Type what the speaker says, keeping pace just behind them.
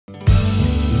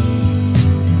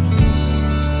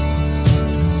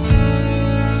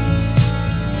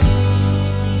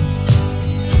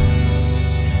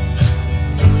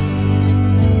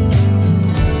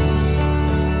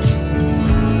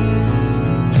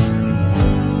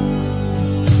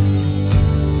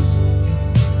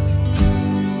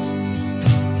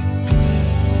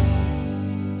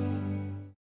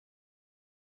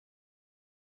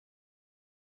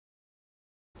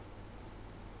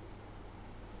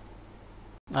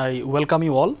I welcome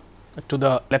you all to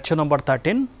the lecture number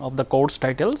 13 of the course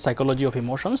titled Psychology of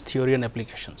Emotions, Theory and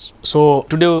Applications. So,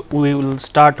 today we will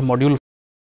start module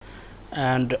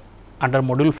and under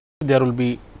module there will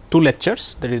be two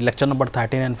lectures, that is lecture number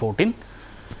 13 and 14,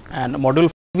 and module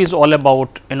is all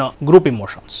about group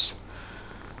emotions.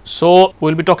 So,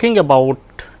 we will be talking about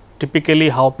typically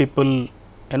how people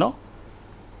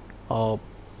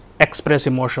express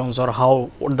emotions or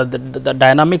how the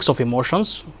dynamics of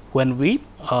emotions when we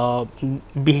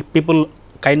people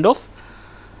kind of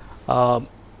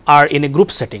are in a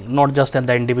group setting, not just in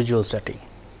the individual setting.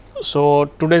 So,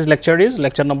 today's lecture is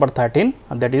lecture number 13,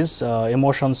 and that is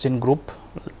emotions in group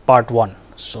part 1.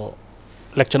 So,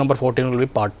 lecture number 14 will be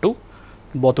part 2.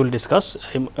 Both will discuss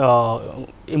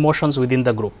emotions within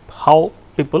the group, how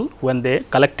people when they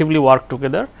collectively work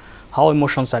together, how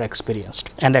emotions are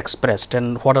experienced and expressed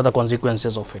and what are the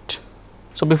consequences of it.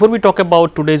 So, before we talk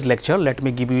about today's lecture, let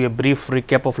me give you a brief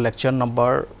recap of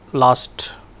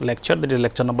last lecture, that is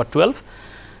lecture number 12.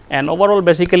 And overall,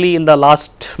 basically in the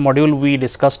last module we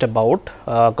discussed about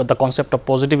the concept of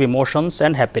positive emotions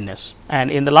and happiness.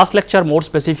 And in the last lecture, more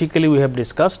specifically, we have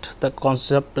discussed the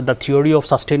concept, the theory of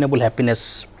sustainable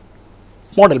happiness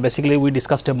model. Basically, we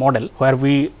discussed a model where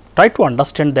we try to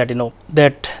understand that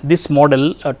that this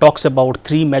model talks about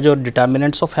three major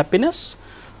determinants of happiness.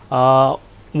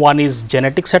 One is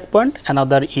genetic set point,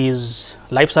 another is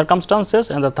life circumstances,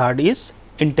 and the third is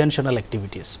intentional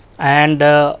activities. And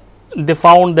they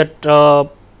found that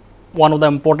one of the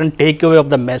important takeaway of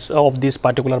this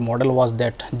particular model was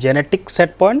that genetic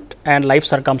set point and life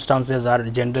circumstances are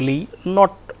generally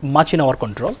not much in our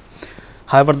control.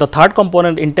 However, the third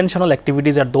component, intentional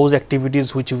activities, are those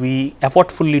activities which we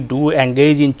effortfully do,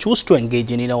 choose to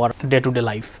engage in our day-to-day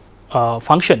life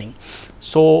functioning.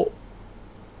 So,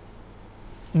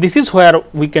 this is where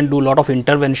we can do a lot of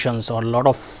interventions or a lot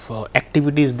of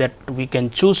activities that we can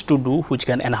choose to do which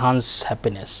can enhance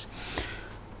happiness.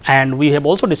 And we have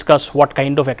also discussed what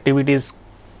kind of activities,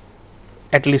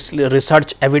 at least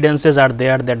research evidences are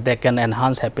there that they can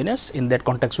enhance happiness. In that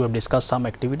context, we have discussed some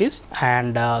activities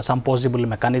and some possible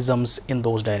mechanisms in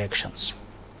those directions.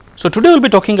 So, today we will be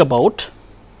talking about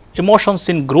emotions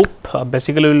in group.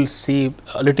 Basically, we will see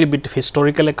a little bit of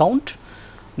historical account,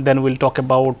 then we will talk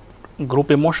about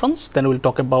group emotions, then we will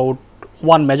talk about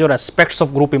one major aspects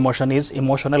of group emotion is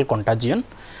emotional contagion,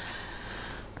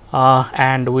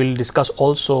 and we will discuss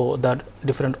also the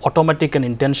different automatic and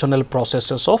intentional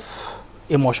processes of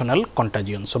emotional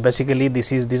contagion. So, basically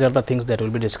these are the things that we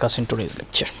will be discussed in today's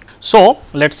lecture. So,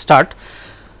 let us start.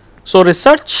 So,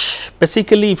 research,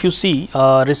 basically if you see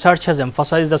research has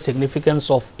emphasized the significance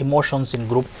of emotions in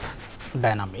group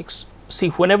dynamics. See,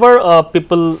 whenever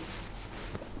people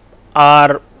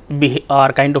are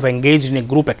kind of engaged in a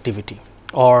group activity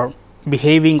or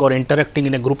behaving or interacting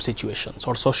in a group situations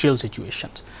or social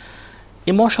situations,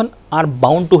 emotion are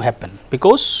bound to happen,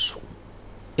 because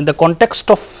in the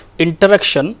context of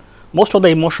interaction most of the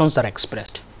emotions are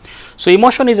expressed. So,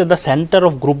 emotion is at the center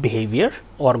of group behavior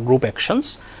or group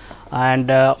actions,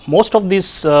 and most of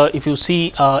these if you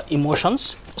see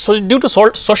emotions. So, due to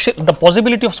the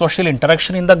possibility of social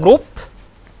interaction in the group,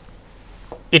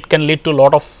 it can lead to a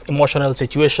lot of emotional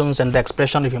situations and the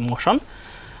expression of emotion.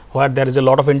 Where there is a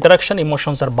lot of interaction,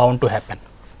 emotions are bound to happen.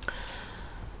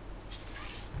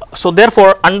 So,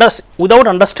 therefore, without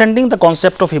understanding the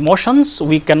concept of emotions,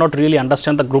 we cannot really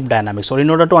understand the group dynamics. So, in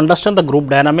order to understand the group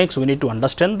dynamics, we need to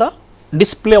understand the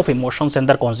display of emotions and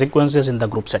their consequences in the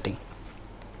group setting.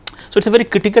 So, it is very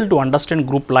critical to understand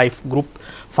group life, group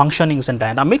functionings and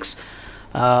dynamics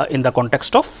in the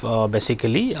context of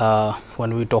basically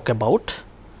when we talk about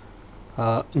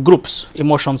groups,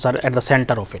 emotions are at the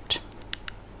center of it.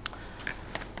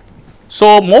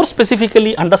 So, more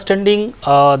specifically understanding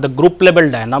the group level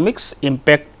dynamics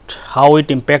how it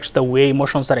impacts the way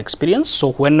emotions are experienced.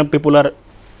 So, when people are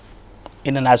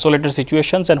in an isolated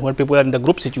situations and when people are in the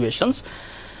group situations,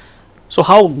 so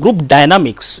how group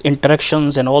dynamics,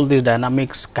 interactions and all these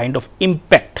dynamics kind of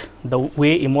impact the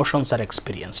way emotions are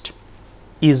experienced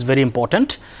is very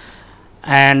important,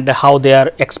 and how they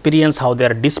are experienced, how they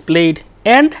are displayed,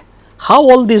 and how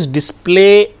all this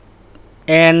display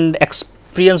and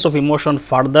experience of emotion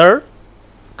further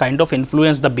kind of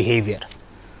influence the behavior.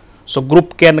 So,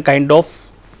 group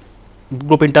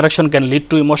interaction can lead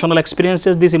to emotional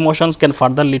experiences. These emotions can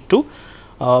further lead to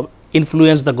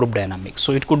influence the group dynamics.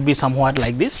 So, it could be somewhat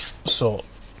like this. So,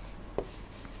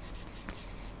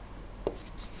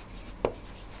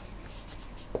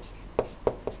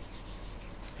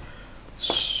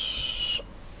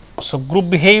 group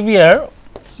behavior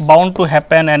bound to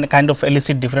happen and kind of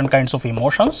elicit different kinds of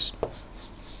emotions.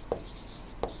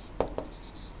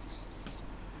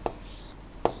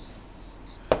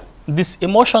 these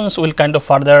emotions will kind of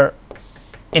further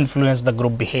influence the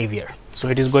group behavior. So,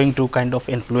 it is going to kind of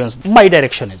influence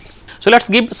bidirectionally. So, let us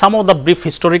give some of the brief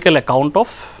historical account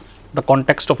of the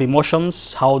context of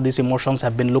emotions, how these emotions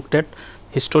have been looked at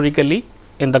historically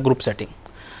in the group setting.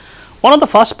 One of the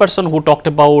first person who talked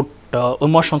about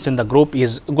emotions in the group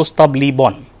is Gustave Le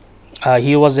Bon.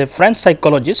 He was a French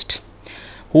psychologist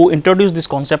who introduced this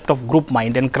concept of group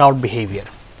mind and crowd behavior.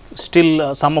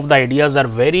 Still some of the ideas are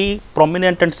very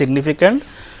prominent and significant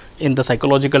in the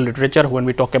psychological literature when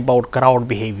we talk about crowd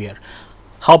behavior,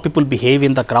 how people behave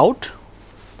in the crowd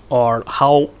or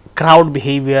how crowd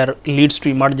behavior leads to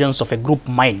emergence of a group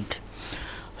mind.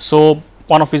 So,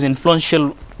 one of his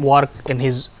influential work in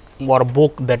his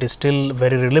book that is still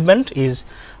very relevant is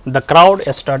The Crowd,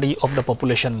 a Study of the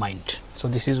Population Mind. So,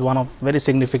 this is one of very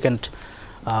significant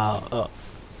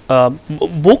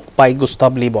book by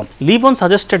Gustave Le Bon. Le Bon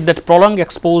suggested that prolonged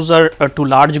exposure to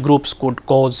large groups could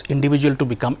cause individual to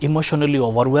become emotionally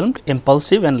overwhelmed,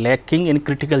 impulsive and lacking in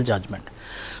critical judgment.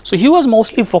 So, he was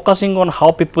mostly focusing on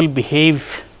how people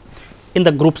behave in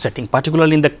the group setting,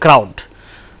 particularly in the crowd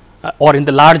or in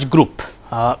the large group.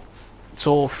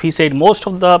 So, he said most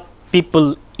of the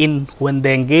people when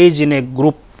they engage in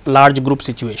a large group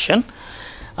situation,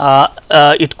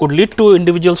 it could lead to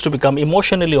individuals to become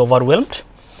emotionally overwhelmed,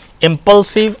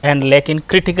 impulsive and lack in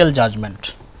critical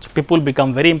judgment. So, people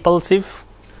become very impulsive,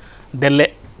 their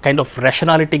kind of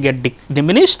rationality get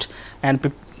diminished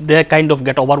and they kind of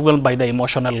get overwhelmed by the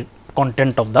emotional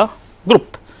content of the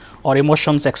group or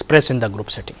emotions expressed in the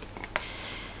group setting.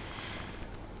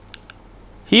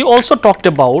 He also talked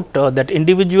about that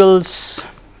individuals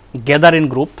gather in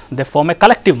group, they form a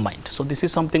collective mind. So, this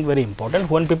is something very important.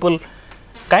 When people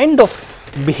kind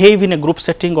of behave in a group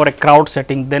setting or a crowd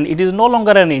setting, then it is no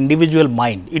longer an individual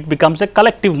mind, it becomes a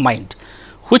collective mind,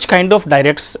 which kind of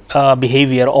directs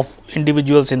behavior of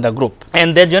individuals in the group,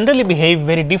 and they generally behave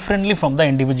very differently from the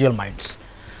individual minds.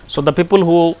 So, the people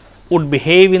who would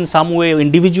behave in some way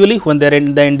individually when they are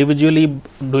in the individually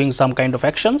doing some kind of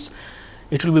actions,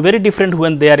 it will be very different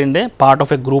when they are in the part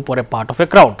of a group or a part of a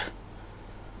crowd.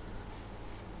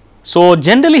 So,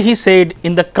 generally he said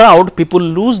in the crowd people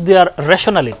lose their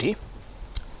rationality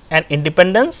and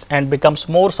independence and becomes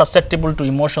more susceptible to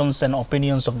emotions and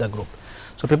opinions of the group.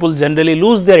 So, people generally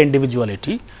lose their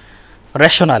individuality,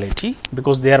 rationality,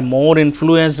 because they are more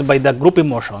influenced by the group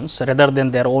emotions rather than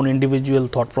their own individual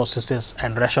thought processes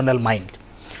and rational mind.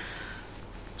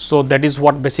 So, that is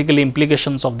what basically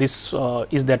implications of this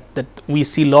is that we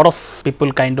see lot of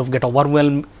people kind of get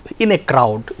overwhelmed in a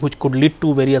crowd, which could lead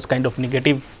to various kind of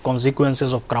negative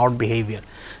consequences of crowd behavior.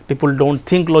 People do not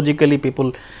think logically,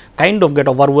 people kind of get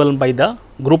overwhelmed by the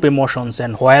group emotions,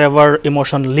 and wherever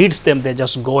emotion leads them, they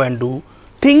just go and do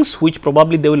things which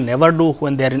probably they will never do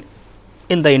when they are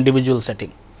in the individual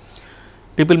setting.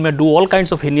 People may do all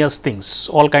kinds of heinous things,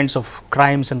 all kinds of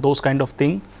crimes and those kind of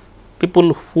things.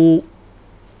 People who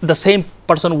the same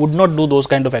person would not do those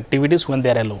kind of activities when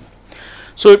they are alone.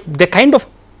 So, they kind of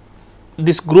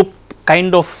this group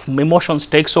kind of emotions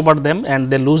takes over them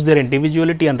and they lose their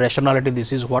individuality and rationality.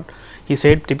 This is what he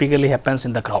said typically happens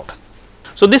in the crowd.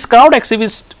 So, this crowd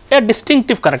exhibits a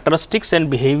distinctive characteristics and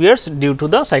behaviors due to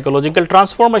the psychological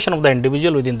transformation of the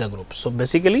individual within the group. So,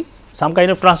 basically some kind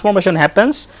of transformation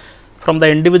happens from the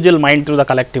individual mind to the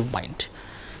collective mind,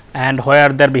 and where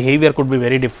their behavior could be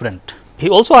very different. He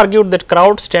also argued that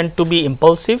crowds tend to be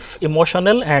impulsive,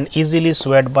 emotional and easily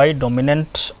swayed by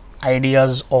dominant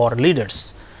ideas or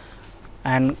leaders,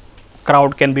 and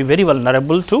crowd can be very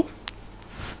vulnerable to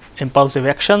impulsive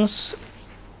actions.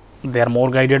 They are more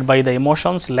guided by the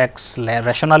emotions, lacks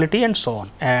rationality and so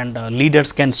on, and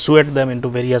leaders can sway them into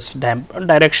various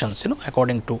directions,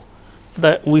 according to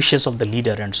the wishes of the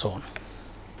leader and so on.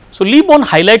 So, Le Bon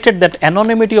highlighted that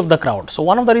anonymity of the crowd. So,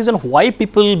 one of the reasons why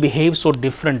people behave so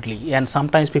differently and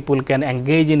sometimes people can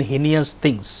engage in heinous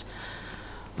things,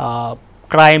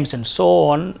 crimes and so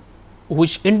on,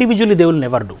 which individually they will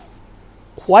never do.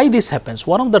 Why this happens?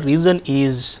 One of the reason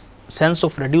is sense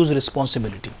of reduced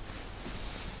responsibility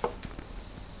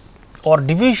or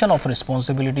division of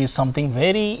responsibility is something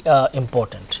very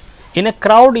important. In a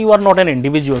crowd, you are not an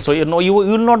individual. So, you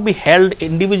will not be held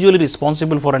individually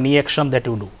responsible for any action that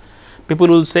you do. People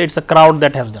will say it is a crowd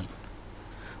that have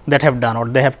done or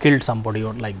they have killed somebody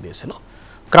or like this,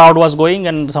 crowd was going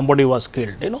and somebody was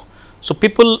killed, So,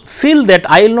 people feel that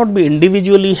I will not be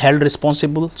individually held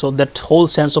responsible. So, that whole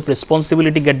sense of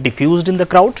responsibility get diffused in the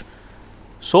crowd.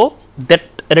 So, that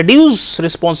reduced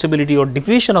responsibility or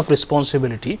division of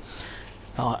responsibility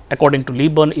according to Le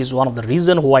Bon is one of the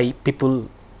reason why people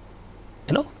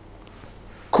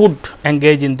could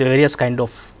engage in the various kind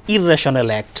of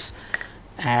irrational acts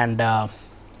and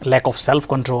lack of self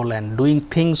control and doing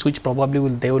things which probably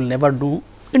they will never do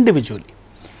individually.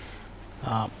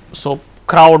 So,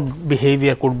 crowd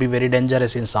behavior could be very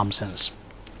dangerous in some sense.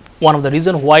 One of the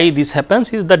reasons why this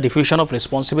happens is the diffusion of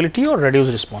responsibility or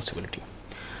reduced responsibility.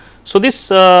 So,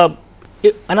 this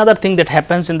another thing that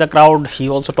happens in the crowd he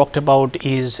also talked about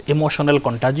is emotional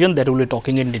contagion, that we will be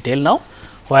talking in detail now,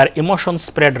 where emotions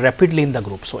spread rapidly in the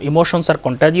group. So, emotions are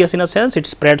contagious in a sense, it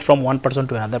spreads from one person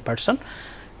to another person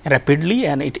rapidly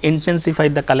and it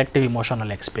intensifies the collective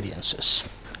emotional experiences.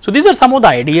 So, these are some of the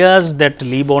ideas that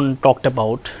Le talked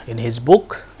about in his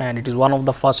book, and it is one of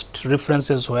the first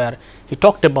references where he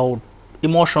talked about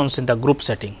emotions in the group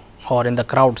setting or in the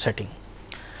crowd setting.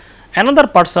 Another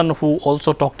person who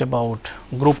also talked about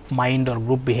group mind or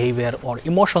group behavior or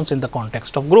emotions in the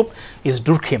context of group is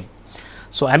Durkheim.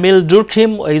 So, Emil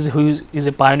Durkheim is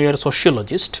a pioneer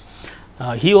sociologist.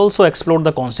 He also explored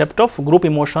the concept of group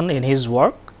emotion in his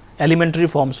work, Elementary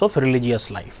Forms of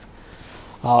Religious Life.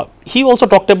 He also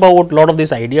talked about a lot of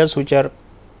these ideas which are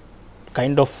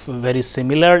kind of very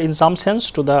similar in some sense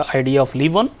to the idea of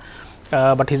Le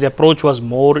but his approach was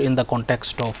more in the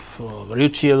context of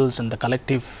rituals and the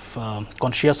collective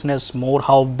consciousness, more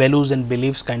how values and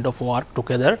beliefs kind of work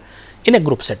together in a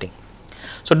group setting.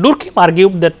 So, Durkheim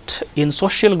argued that in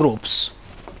social groups,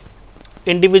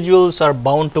 individuals are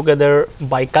bound together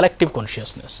by collective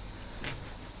consciousness.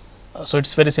 So, it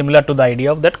is very similar to the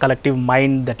idea of that collective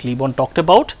mind that Le talked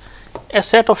about, a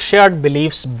set of shared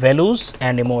beliefs, values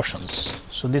and emotions.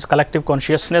 So, this collective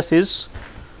consciousness is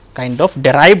kind of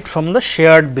derived from the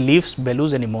shared beliefs,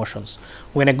 values and emotions.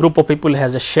 When a group of people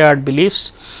has a shared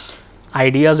beliefs,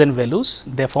 ideas and values,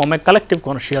 they form a collective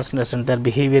consciousness and their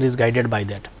behavior is guided by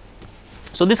that.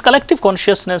 So, this collective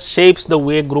consciousness shapes the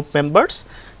way group members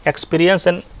experience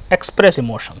and express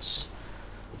emotions.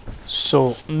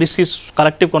 So, this is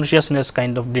collective consciousness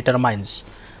kind of determines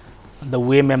the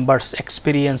way members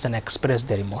experience and express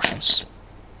their emotions.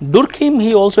 Durkheim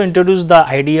he also introduced the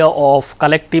idea of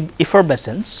collective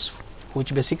effervescence,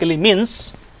 which basically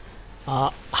means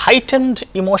heightened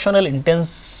emotional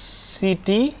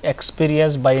intensity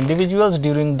experienced by individuals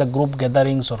during the group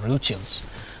gatherings or rituals.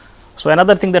 So,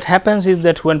 another thing that happens is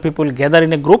that when people gather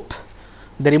in a group,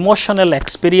 their emotional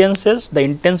experiences, the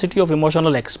intensity of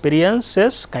emotional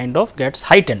experiences kind of gets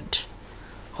heightened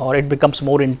or it becomes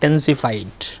more intensified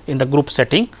in the group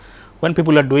setting when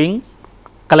people are doing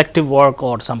collective work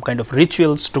or some kind of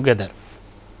rituals together.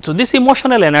 So, this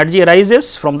emotional energy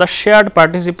arises from the shared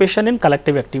participation in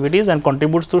collective activities and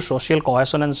contributes to social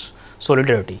cohesion and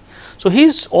solidarity. So, he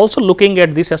is also looking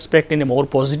at this aspect in a more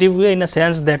positive way, in a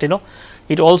sense that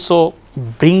it also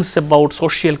brings about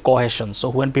social cohesion. So,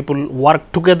 when people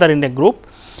work together in a group,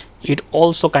 it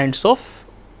also kinds of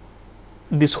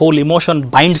this whole emotion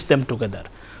binds them together.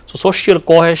 So, social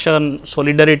cohesion,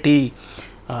 solidarity,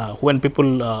 when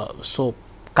people so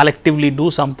collectively do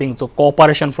something, so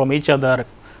cooperation from each other,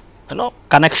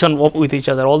 connection with each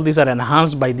other, all these are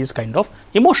enhanced by these kind of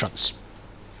emotions.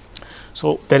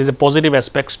 So, there is a positive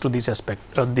aspects to this aspect,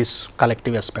 this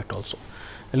collective aspect also.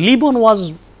 Le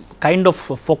was kind of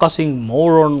focusing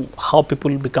more on how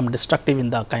people become destructive in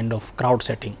the kind of crowd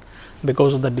setting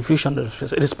because of the diffusion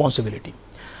responsibility.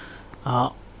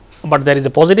 But there is a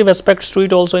positive aspects to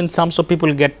it also, in terms of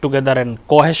people get together and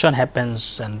cohesion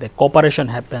happens and the cooperation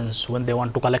happens when they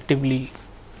want to collectively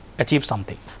achieve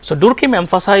something. So, Durkheim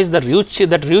emphasized that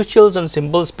rituals and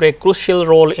symbols play a crucial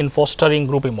role in fostering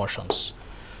group emotions.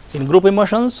 In group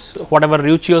emotions, whatever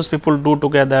rituals people do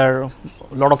together,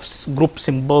 a lot of group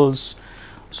symbols.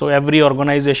 So, every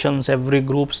organizations, every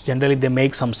groups generally they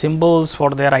make some symbols for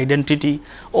their identity.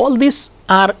 All these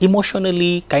are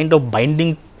emotionally kind of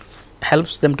binding,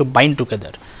 helps them to bind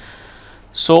together.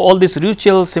 So, all these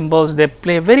ritual symbols they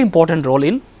play a very important role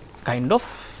in kind of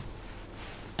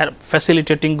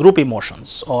facilitating group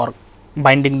emotions or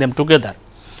binding them together.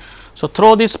 So,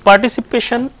 through this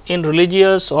participation in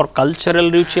religious or cultural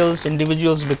rituals,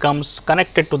 individuals becomes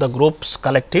connected to the group's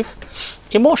collective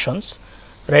emotions,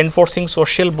 reinforcing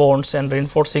social bonds and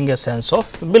reinforcing a sense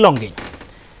of belonging.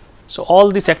 So, all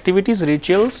these activities,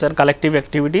 rituals and collective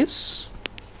activities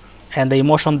and the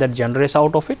emotion that generates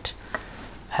out of it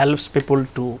helps people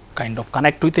to kind of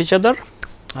connect with each other,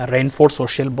 reinforce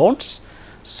social bonds.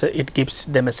 So, it gives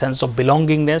them a sense of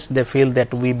belongingness, they feel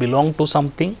that we belong to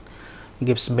something,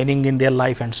 gives meaning in their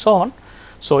life and so on.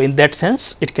 So, in that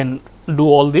sense it can do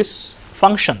all this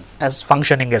function as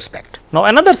functioning aspect. Now,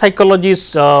 another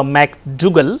psychologist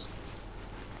McDougall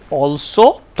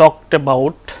also talked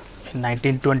about in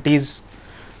 1920s,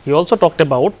 he also talked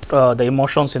about the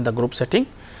emotions in the group setting.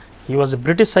 He was a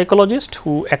British psychologist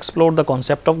who explored the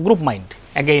concept of group mind.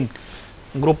 Again,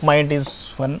 Group mind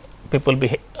is when people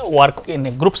work in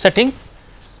a group setting.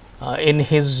 In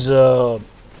his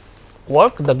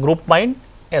work, The Group Mind,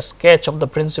 a sketch of the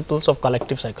principles of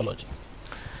collective psychology.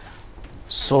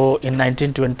 So, in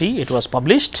 1920 it was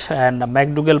published, and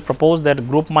McDougall proposed that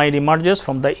group mind emerges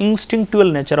from the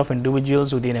instinctual nature of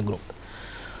individuals within a group.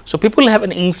 So, people have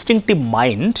an instinctive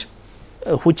mind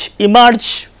which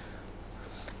emerge,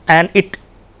 and it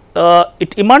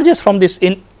emerges from this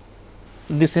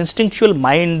this instinctual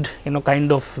mind,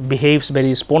 kind of behaves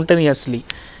very spontaneously,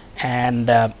 and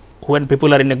when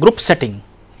people are in a group setting,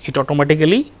 it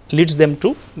automatically leads them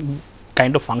to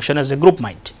kind of function as a group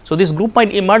mind. So, this group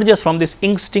mind emerges from this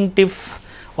instinctive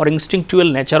or instinctual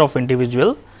nature of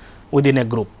individual within a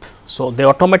group. So, they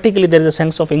automatically, there is a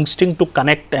sense of instinct to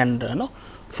connect and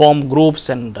form groups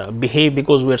and behave,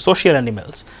 because we are social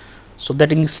animals. So,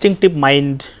 that instinctive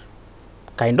mind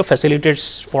kind of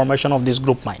facilitates formation of this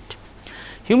group mind.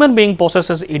 Human being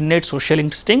possesses innate social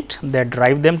instinct that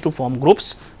drive them to form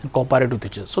groups and cooperate with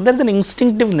each other. So, there is an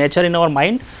instinctive nature in our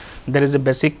mind. There is a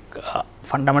basic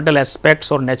fundamental aspects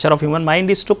or nature of human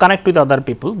mind is to connect with other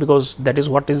people, because that is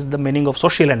what is the meaning of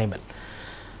social animal.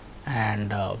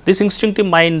 And this instinctive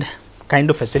mind kind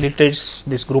of facilitates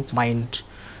this group mind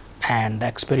and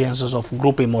experiences of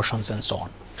group emotions and so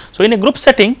on. So, in a group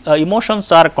setting,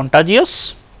 emotions are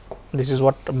contagious. This is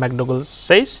what McDougall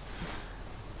says.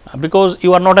 Because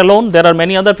you are not alone, there are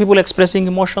many other people expressing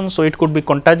emotions. So, it could be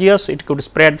contagious, it could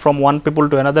spread from one people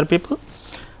to another people,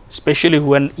 especially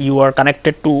when you are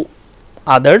connected to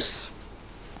others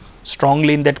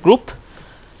strongly in that group,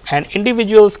 and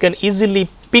individuals can easily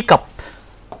pick up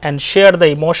and share the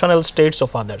emotional states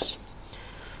of others,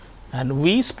 and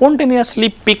we spontaneously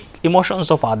pick emotions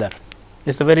of other. It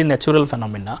is a very natural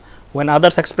phenomena. When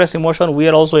others express emotion, we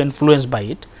are also influenced by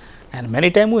it, and many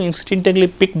times we instinctively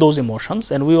pick those emotions,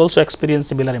 and we also experience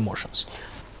similar emotions.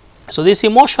 So, this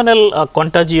emotional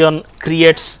contagion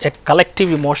creates a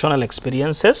collective emotional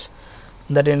experiences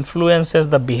that influences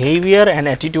the behavior and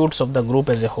attitudes of the group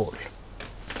as a whole.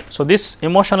 So, this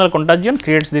emotional contagion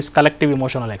creates this collective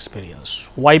emotional experience.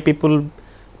 Why people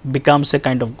becomes a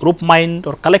kind of group mind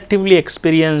or collectively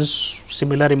experience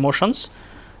similar emotions?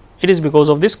 It is because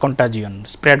of this contagion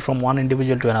spread from one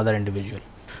individual to another individual.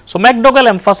 So, McDougall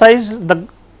emphasized the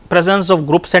presence of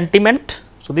group sentiment.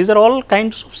 So, these are all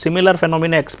kinds of similar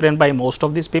phenomena explained by most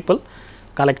of these people,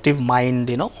 collective mind,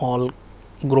 all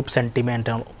group sentiment,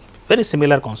 and very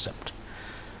similar concept.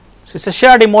 So, it is a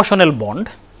shared emotional bond.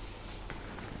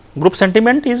 Group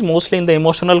sentiment is mostly in the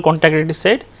emotional contact, it is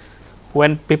said,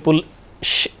 when people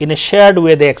in a shared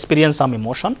way they experience some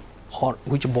emotion or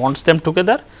which bonds them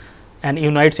together and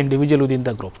unites individual within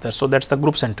the group. So, that is the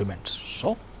group sentiment.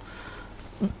 So,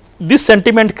 this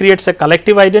sentiment creates a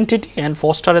collective identity and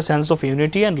foster a sense of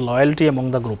unity and loyalty among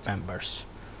the group members.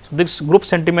 So, this group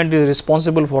sentiment is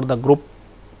responsible for the group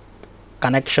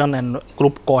connection and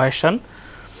group cohesion,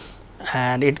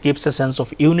 and it gives a sense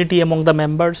of unity among the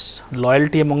members,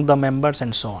 loyalty among the members,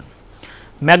 and so on.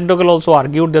 McDougall also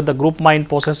argued that the group mind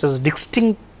possesses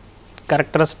distinct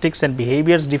characteristics and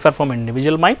behaviors differ from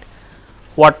individual mind.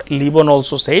 What Lebon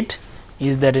also said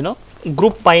is that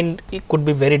group mind could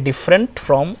be very different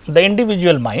from the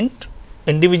individual mind,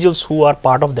 individuals who are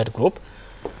part of that group.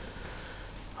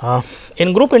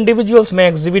 In group, individuals may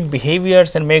exhibit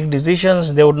behaviors and make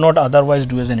decisions they would not otherwise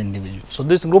do as an individual. So,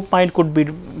 this group mind could be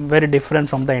very different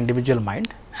from the individual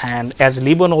mind, and as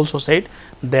Lebon also said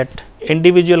that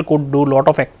individual could do lot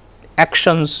of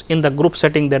actions in the group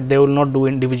setting that they will not do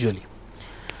individually.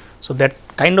 So, that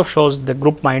kind of shows the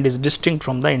group mind is distinct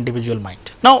from the individual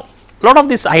mind. Now, lot of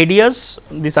these ideas,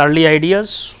 these early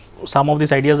ideas, some of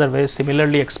these ideas are very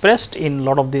similarly expressed in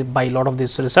by lot of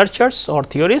these researchers or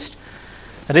theorists.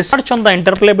 Research on the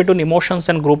interplay between emotions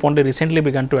and group only recently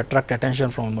began to attract attention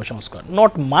from emotional scholars.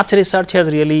 Not much research has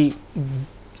really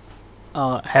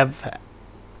have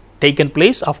taken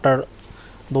place after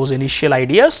those initial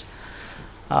ideas.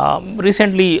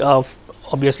 Recently,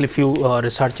 obviously, few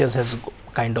researchers has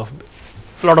kind of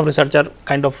lot of researcher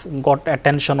kind of got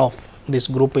attention of this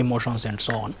group emotions and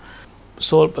so on.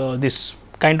 So, this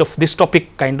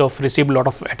topic kind of received a lot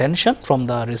of attention from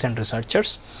the recent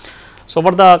researchers. So,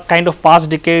 over the kind of past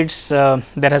decades,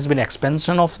 there has been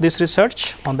expansion of this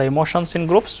research on the emotions in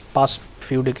groups past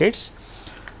few decades,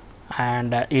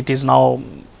 and it is now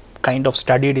kind of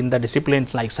studied in the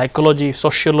disciplines like psychology,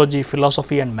 sociology,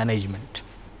 philosophy, and management.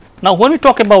 Now, when we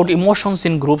talk about emotions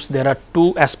in groups, there are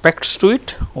two aspects to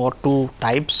it, or two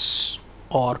types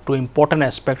or two important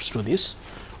aspects to this.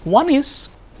 One is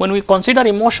when we consider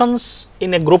emotions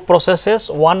in a group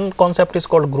processes, one concept is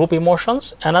called group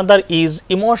emotions, another is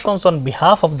emotions on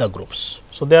behalf of the groups.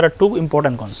 So, there are two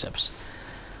important concepts.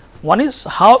 One is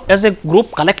how as a group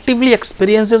collectively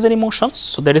experiences an emotions,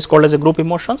 so that is called as a group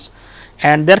emotions,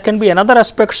 and there can be another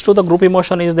aspects to the group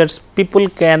emotion is that people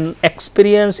can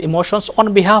experience emotions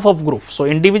on behalf of group. So,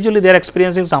 individually they are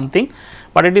experiencing something,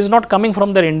 but it is not coming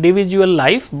from their individual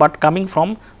life, but coming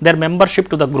from their membership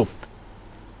to the group.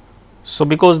 So,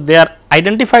 because they are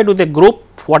identified with a group,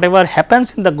 whatever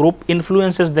happens in the group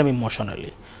influences them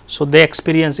emotionally. So, they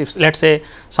experience, if let us say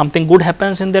something good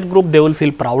happens in their group, they will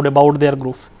feel proud about their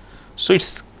group. So,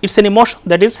 it is an emotion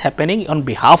that is happening on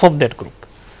behalf of that group.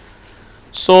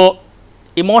 So,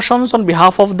 emotions on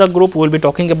behalf of the group we will be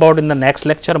talking about in the next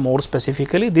lecture more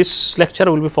specifically. This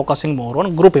lecture will be focusing more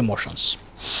on group emotions.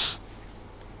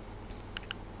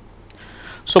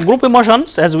 So, group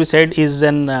emotions, as we said, is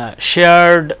an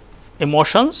shared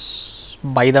emotions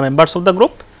by the members of the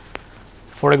group.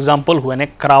 For example, when a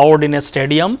crowd in a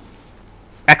stadium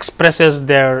expresses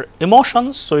their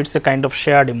emotions, so it is a kind of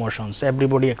shared emotions,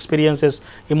 everybody experiences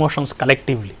emotions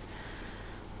collectively,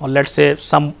 or let us say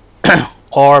some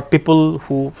or people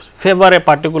who favor a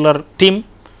particular team,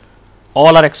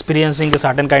 all are experiencing a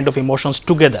certain kind of emotions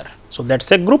together. So, that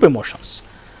is a group emotions,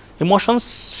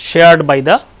 emotions shared by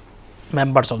the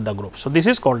members of the group. So, this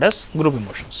is called as group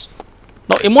emotions.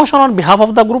 Now, emotion on behalf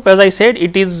of the group, as I said,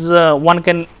 it is one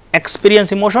can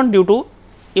experience emotion due to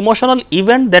emotional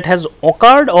event that has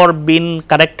occurred or been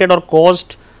corrected or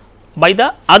caused by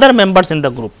the other members in the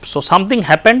group. So, something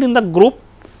happened in the group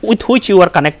with which you are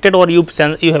connected or you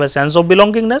have a sense of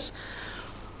belongingness.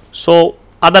 So,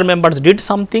 other members did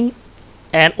something,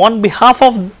 and on behalf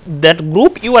of that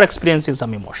group you are experiencing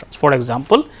some emotions. For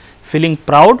example, feeling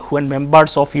proud when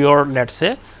members of your, let us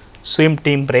say, swim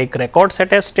team break records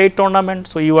at a state tournament.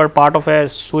 So, you are part of a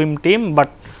swim team,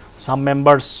 but some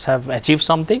members have achieved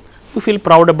something, you feel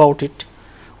proud about it,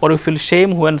 or you feel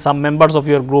shame when some members of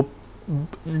your group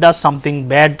does something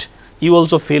bad, you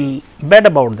also feel bad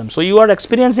about them. So, you are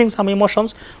experiencing some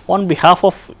emotions on behalf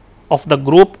of the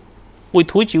group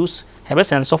with which you have a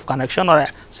sense of connection or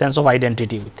a sense of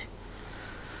identity with.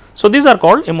 So, these are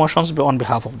called emotions on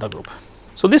behalf of the group.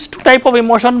 So, these two type of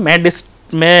emotion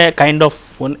may kind of,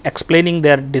 when explaining,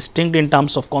 they are distinct in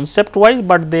terms of concept wise,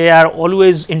 but they are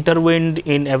always intertwined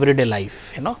in everyday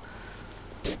life,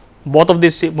 Both of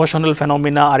these emotional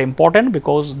phenomena are important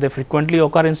because they frequently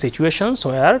occur in situations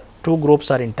where two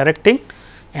groups are interacting,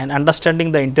 and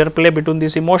understanding the interplay between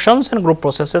these emotions and group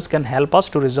processes can help us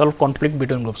to resolve conflict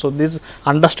between groups. So, this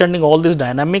understanding all these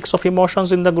dynamics of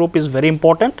emotions in the group is very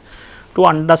important to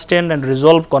understand and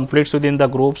resolve conflicts within the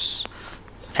groups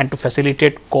and to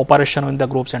facilitate cooperation in the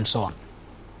groups and so on.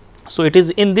 So, it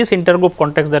is in this intergroup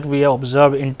context that we have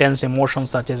observed intense emotions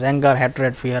such as anger,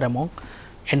 hatred, fear among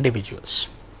individuals.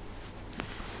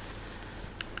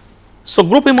 So,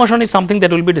 group emotion is something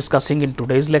that we will be discussing in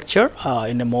today's lecture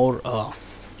in a more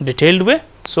detailed way.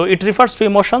 So, it refers to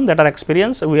emotion that are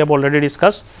experienced, we have already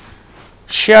discussed,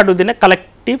 shared within a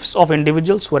collectives of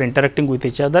individuals who are interacting with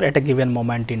each other at a given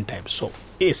moment in time. So,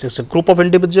 this is a group of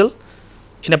individuals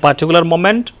in a particular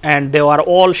moment, and they are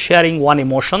all sharing one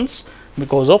emotions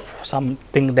because of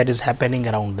something that is happening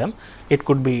around them. It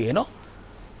could be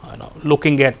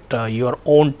looking at your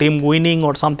own team winning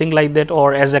or something like that,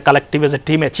 or as a collective, as a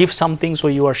team achieve something. So,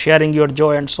 you are sharing your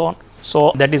joy and so on.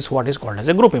 So, that is what is called as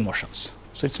a group emotions.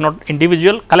 So, it is not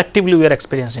individual, collectively we are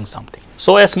experiencing something.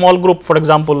 So, a small group, for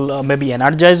example, may be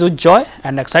energized with joy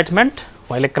and excitement,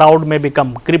 while a crowd may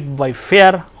become gripped by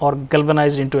fear or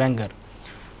galvanized into anger.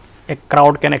 A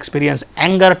crowd can experience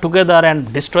anger together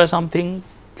and destroy something,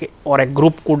 or a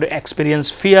group could experience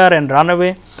fear and run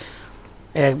away.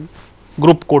 A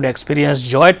group could experience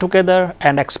joy together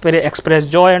and express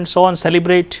joy and so on,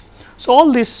 celebrate. So,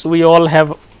 all this we all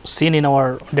have seen in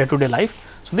our day to day life.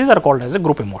 So, these are called as a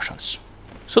group emotions.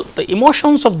 So, the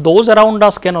emotions of those around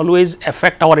us can always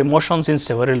affect our emotions in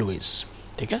several ways.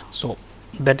 Okay? So,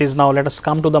 that is, now let us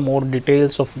come to the more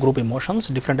details of group emotions,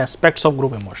 different aspects of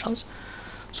group emotions.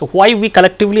 So, why we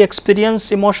collectively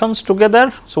experience emotions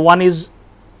together? So, one is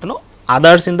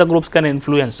others in the groups can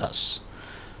influence us.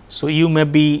 So, you may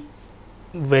be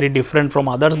very different from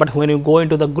others, but when you go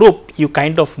into the group you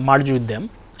kind of merge with them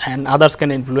and others can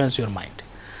influence your mind.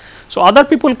 So, other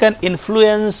people can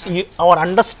influence our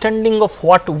understanding of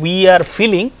what we are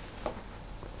feeling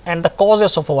and the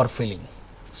causes of our feeling,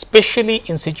 especially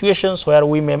in situations where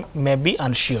we may be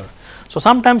unsure. So,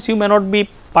 sometimes you may not be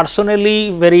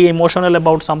personally very emotional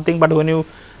about something, but when you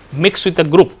mix with a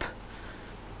group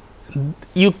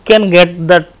you can get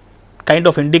that kind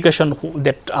of indication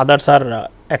that others are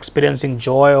experiencing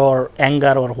joy or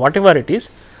anger or whatever it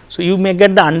is. So, you may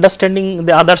get the understanding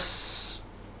the others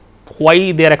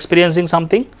why they are experiencing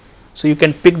something. So, you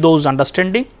can pick those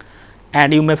understanding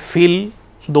and you may feel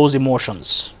those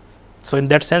emotions. So, in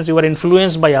that sense you are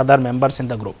influenced by other members in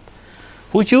the group,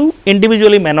 which you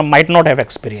individually might not have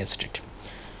experienced it,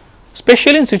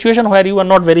 especially in situation where you are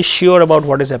not very sure about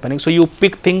what is happening. So, you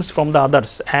pick things from the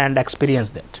others and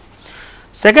experience that.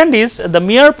 Second is the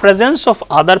mere presence of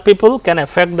other people can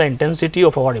affect the intensity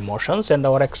of our emotions and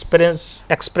our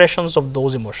expressions of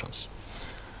those emotions.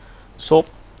 So,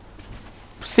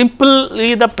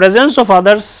 simply the presence of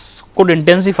others could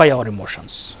intensify our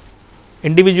emotions.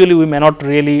 Individually we may not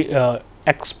really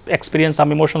experience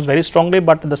some emotions very strongly,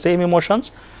 but the same emotions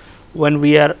when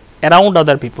we are around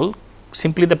other people,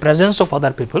 simply the presence of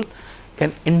other people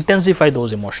can intensify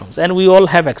those emotions, and we all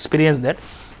have experienced that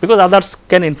because others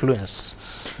can influence,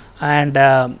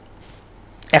 and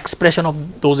expression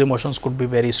of those emotions could be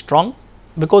very strong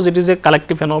because it is a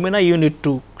collective phenomena. You need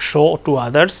to show to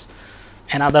others,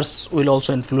 and others will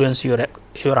also influence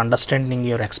your understanding,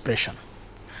 your expression.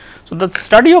 So, the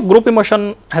study of group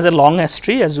emotion has a long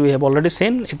history, as we have already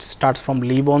seen. It starts from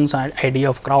Lebon's idea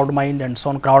of crowd mind and so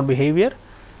on, crowd behavior,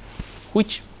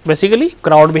 which basically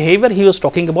crowd behavior he was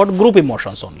talking about group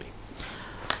emotions only.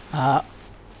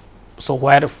 So,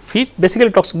 where he basically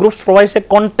talks groups provides a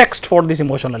context for these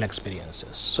emotional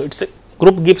experiences. So, it is a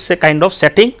group gives a kind of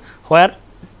setting where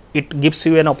it gives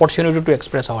you an opportunity to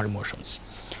express our emotions.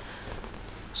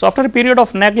 So, after a period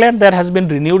of neglect, there has been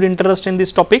renewed interest in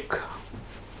this topic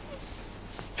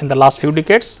in the last few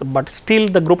decades, but still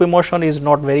the group emotion is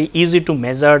not very easy to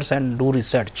measure and do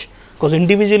research, because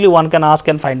individually one can ask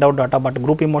and find out data, but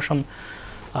group emotion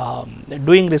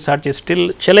doing research is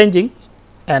still challenging,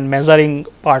 and measuring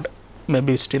part may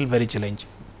be still very challenging.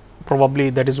 Probably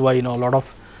that is why a lot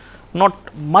of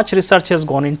not much research has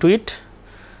gone into it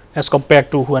as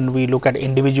compared to when we look at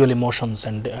individual emotions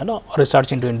and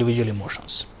research into individual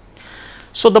emotions.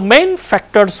 So, the main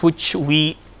factors which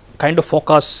we kind of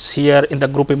focus here in the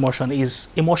group emotion is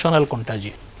emotional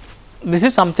contagion. This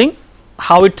is something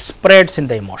how it spreads in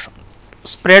the emotion,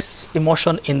 spreads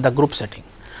emotion in the group setting.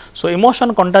 So,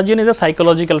 emotion contagion is a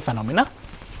psychological phenomena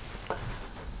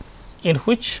in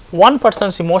which one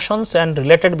person's emotions and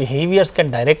related behaviors can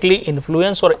directly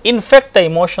influence or infect the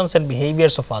emotions and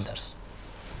behaviors of others.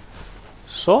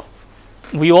 So,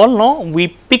 we all know we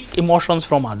pick emotions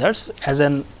from others as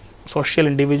an social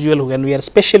individual. When we are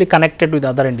specially connected with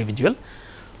other individual,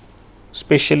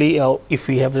 especially if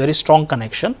we have very strong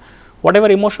connection,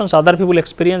 whatever emotions other people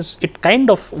experience, it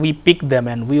kind of we pick them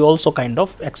and we also kind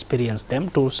of experience them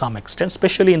to some extent,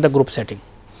 especially in the group setting.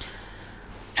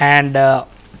 And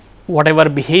whatever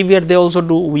behavior they also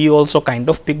do, we also kind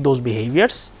of pick those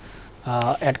behaviors.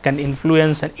 It can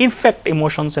influence and infect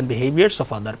emotions and behaviors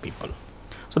of other people.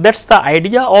 So, that is the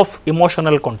idea of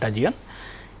emotional contagion.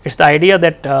 It is the idea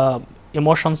that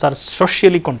emotions are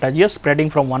socially contagious, spreading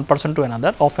from one person to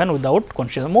another, often without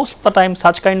consciousness. Most of the time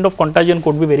such kind of contagion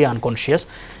could be very unconscious.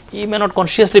 You may not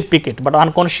consciously pick it, but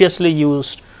unconsciously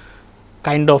used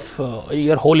kind of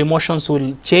your whole emotions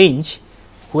will change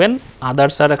when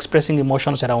others are expressing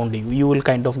emotions around you. You will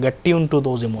kind of get tuned to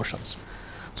those emotions.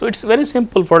 So, it is very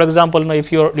simple. For example,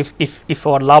 if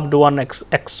our loved one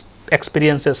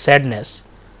experiences sadness,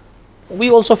 we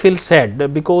also feel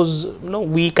sad because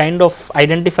we kind of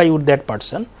identify with that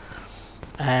person,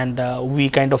 and we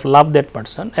kind of love that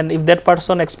person, and if that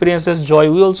person experiences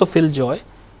joy, we also feel joy.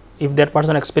 If that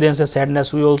person experiences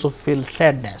sadness, we also feel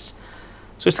sadness.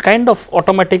 So, it is kind of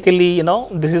automatically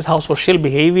this is how social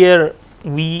behavior,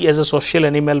 we as a social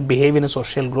animal behave in a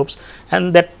social groups,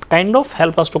 and that kind of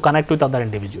help us to connect with other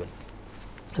individual.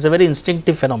 It is a very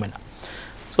instinctive phenomena.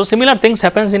 So, similar things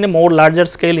happens in a more larger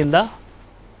scale in the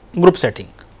group setting,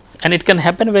 and it can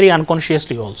happen very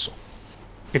unconsciously also.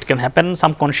 It can happen,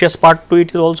 some conscious part to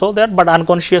it is also there, but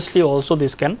unconsciously also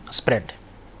this can spread.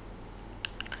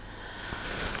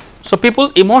 So,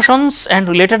 people emotions and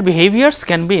related behaviors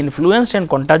can be influenced and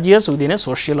contagious within a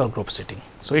social or group setting.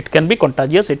 So, it can be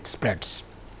contagious, it spreads.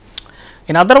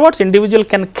 In other words, individual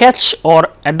can catch or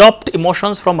adopt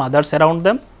emotions from others around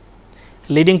them,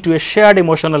 leading to a shared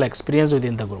emotional experience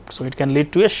within the group. So, it can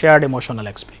lead to a shared emotional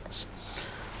experience.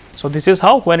 So, this is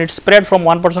how when it spread from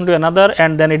one person to another,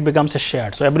 and then it becomes a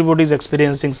shared. So, everybody is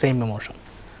experiencing same emotion.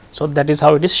 So, that is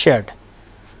how it is shared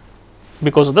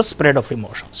because of the spread of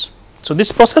emotions. So,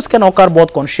 this process can occur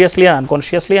both consciously and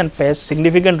unconsciously and plays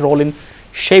significant role in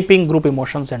shaping group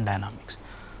emotions and dynamics.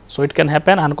 So, it can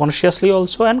happen unconsciously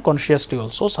also and consciously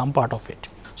also, some part of it.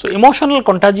 So, emotional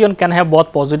contagion can have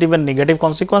both positive and negative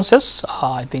consequences.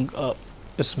 I think it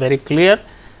is very clear,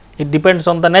 It depends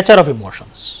on the nature of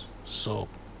emotions. So,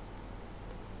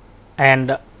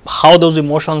 and how those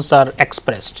emotions are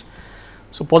expressed.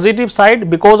 So, positive side,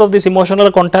 because of this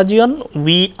emotional contagion,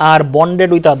 we are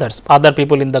bonded with other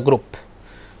people in the group,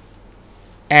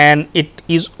 and it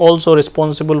is also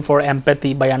responsible for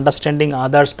empathy by understanding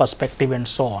others' perspective and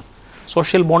so on.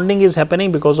 Social bonding is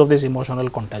happening because of this emotional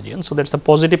contagion. So, that is the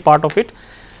positive part of it.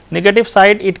 Negative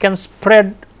side, it can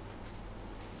spread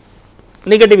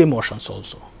negative emotions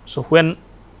also. So, when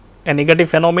a negative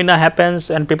phenomena happens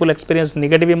and people experience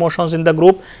negative emotions in the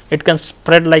group, it can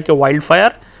spread like a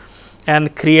wildfire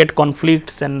and create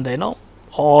conflicts and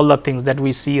all the things that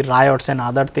we see, riots and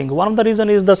other things. One of the reason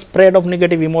is the spread of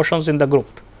negative emotions in the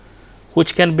group,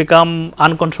 which can become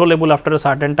uncontrollable after a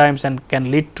certain times and can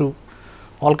lead to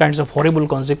all kinds of horrible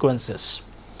consequences.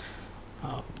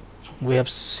 We have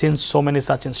seen so many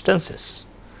such instances,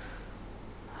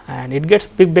 and it gets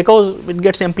big because it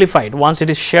gets amplified. Once it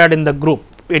is shared in the group,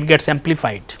 it gets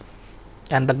amplified,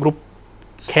 and the group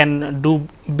can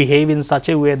behave in such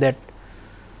a way that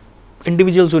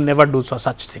individuals will never do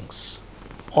such things.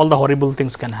 All the horrible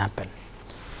things can happen.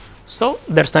 So,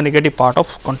 that is the negative part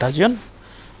of contagion,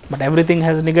 but everything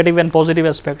has negative and positive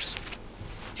aspects.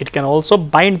 It can also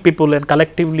bind people and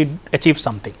collectively achieve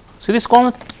something. So, this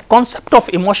concept of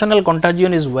emotional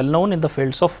contagion is well known in the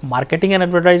fields of marketing and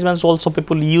advertisements. Also,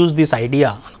 people use this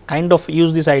idea,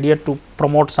 to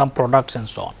promote some products and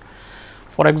so on.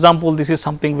 For example, this is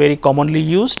something very commonly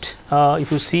used.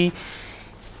 If you see,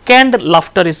 canned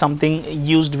laughter is something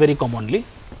used very commonly,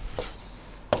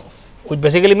 which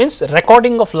basically means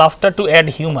recording of laughter to add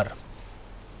humor.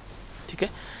 Okay.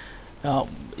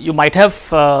 You might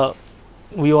have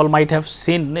we all might have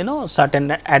seen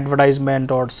certain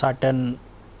advertisement or certain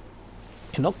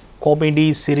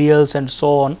comedy serials and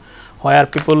so on, where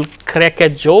people crack a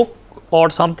joke or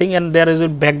something and there is a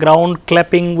background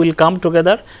clapping will come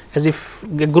together as if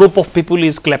a group of people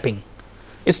is clapping.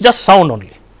 It is just sound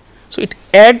only. So, it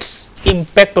adds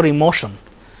impact or emotion.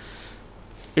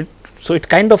 So, it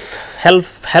kind of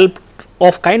help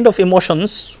of kind of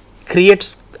emotions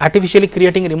creates artificially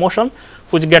creating an emotion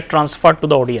which get transferred to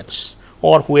the audience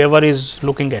or whoever is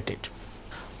looking at it,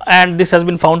 and this has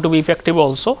been found to be effective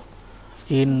also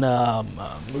in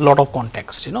lot of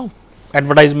context.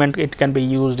 Advertisement, it can be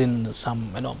used in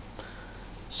some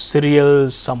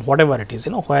serials, some whatever it is,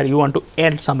 where you want to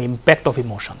add some impact of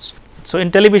emotions. So, in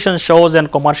television shows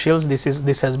and commercials,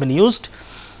 this has been used,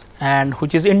 and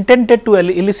which is intended to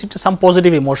elicit some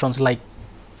positive emotions like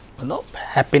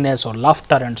happiness or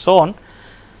laughter and so on,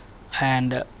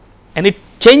 and it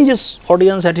changes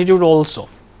audience attitude also,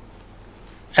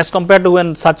 as compared to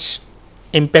when such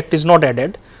impact is not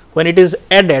added. When it is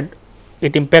added,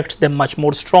 it impacts them much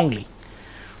more strongly.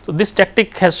 So, this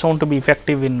tactic has shown to be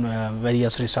effective in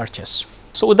various researches.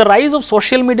 So, with the rise of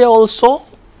social media also,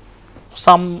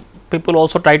 some people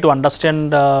also try to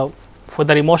understand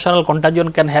whether emotional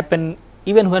contagion can happen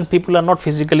even when people are not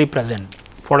physically present.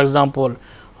 For example,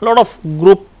 a lot of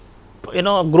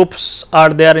groups are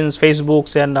there in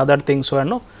Facebooks and other things where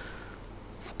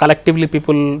collectively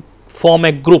people form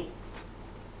a group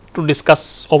to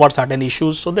discuss over certain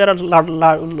issues. So, there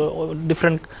are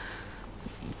different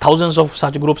thousands of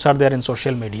such groups are there in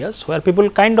social medias, where people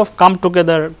kind of come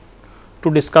together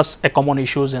to discuss a common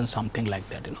issues and something like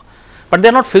that, but they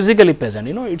are not physically present,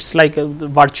 it is like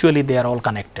virtually they are all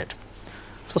connected.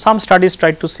 So, some studies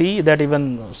try to see that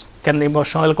even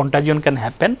emotional contagion can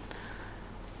happen,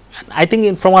 and I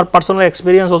think from our personal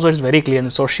experience also it is very clear in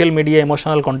social media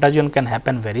emotional contagion can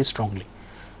happen very strongly,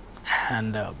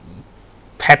 and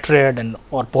hatred and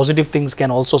or positive things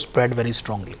can also spread very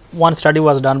strongly. One study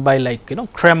was done by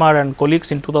Kramer and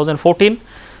colleagues in 2014.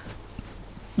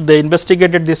 They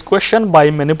investigated this question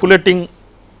by manipulating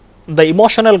the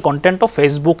emotional content of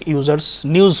Facebook users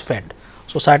news feed.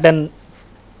 So, certain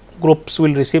groups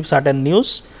will receive certain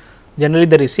news, generally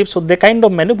they receive. So, they kind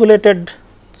of manipulated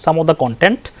some of the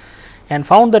content and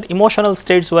found that emotional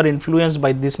states were influenced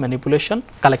by this manipulation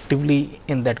collectively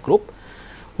in that group,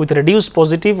 with reduced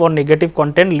positive or negative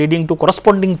content leading to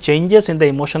corresponding changes in the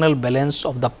emotional balance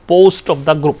of the post of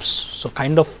the groups. So,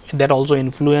 kind of that also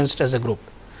influenced as a group.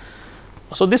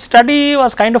 So, this study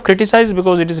was kind of criticized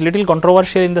because it is little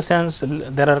controversial in the sense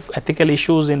there are ethical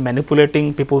issues in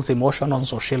manipulating people's emotion on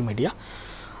social media,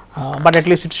 but at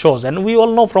least it shows, and we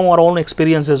all know from our own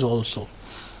experiences also,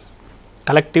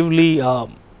 collectively a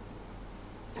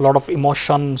lot of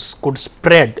emotions could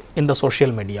spread in the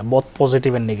social media, both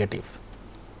positive and negative.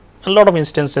 A lot of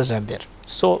instances are there.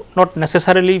 So, not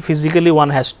necessarily physically one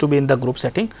has to be in the group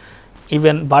setting,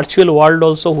 even virtual world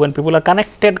also, when people are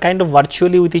connected kind of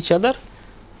virtually with each other,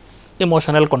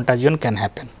 emotional contagion can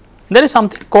happen. There is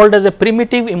something called as a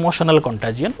primitive emotional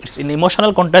contagion. It is in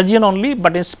emotional contagion only,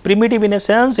 but it is primitive in a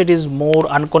sense. It is more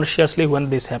unconsciously when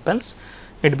this happens,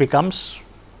 it becomes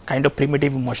kind of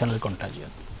primitive emotional contagion.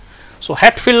 So,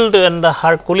 Hatfield and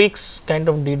her colleagues kind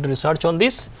of did research on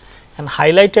this and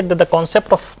highlighted that the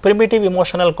concept of primitive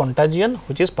emotional contagion,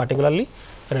 which is particularly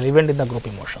relevant in the group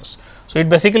emotions. So, it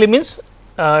basically means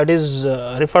it is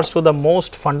refers to the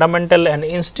most fundamental and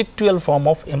instinctual form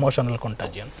of emotional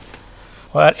contagion,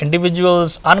 where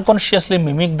individuals unconsciously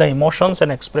mimic the emotions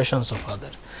and expressions of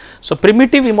others. So,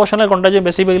 primitive emotional contagion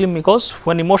basically because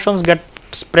when emotions get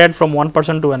spread from one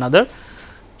person to another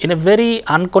in a very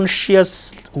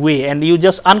unconscious way, and you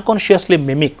just unconsciously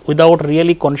mimic without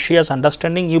really conscious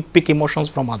understanding, you pick emotions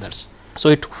from others.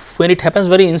 So, when it happens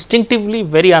very instinctively,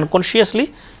 very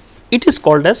unconsciously, it is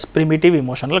called as primitive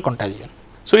emotional contagion.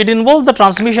 So, it involves the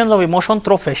transmission of emotion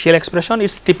through facial expression. It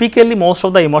is typically most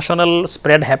of the emotional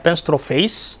spread happens through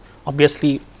face.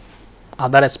 Obviously,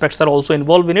 other aspects are also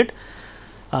involved in it,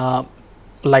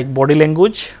 like body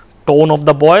language, tone of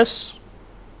the voice,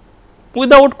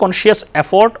 without conscious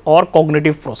effort or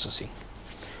cognitive processing.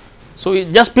 So,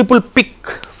 just people pick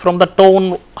from the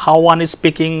tone how one is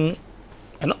speaking,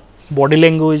 body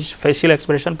language, facial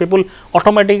expression, people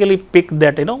automatically pick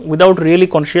that, without really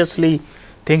consciously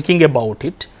thinking about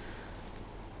it,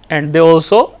 and they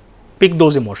also pick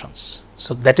those emotions.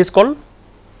 So, that is called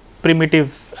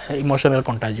primitive emotional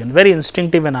contagion, very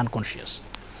instinctive and unconscious.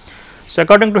 So,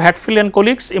 according to Hatfield and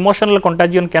colleagues, emotional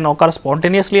contagion can occur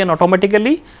spontaneously and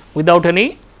automatically without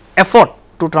any effort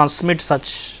to transmit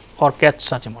such or catch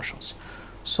such emotions.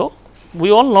 So,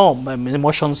 we all know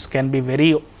emotions can be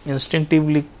very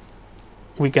instinctively,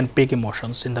 we can pick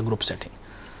emotions in the group setting.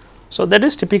 So, that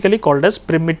is typically called as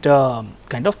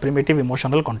kind of primitive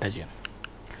emotional contagion.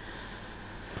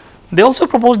 They also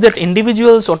propose that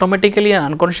individuals automatically and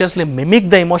unconsciously mimic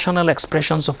the emotional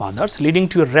expressions of others, leading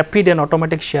to a rapid and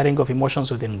automatic sharing of emotions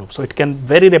within groups. So, it can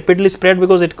very rapidly spread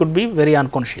because it could be very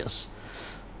unconscious.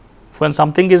 When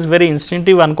something is very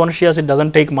instinctive, unconscious, it does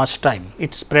not take much time,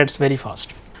 it spreads very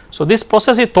fast. So, this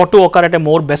process is thought to occur at a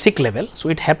more basic level. So,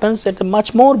 it happens at a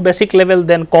much more basic level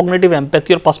than cognitive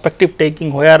empathy or perspective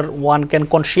taking, where one can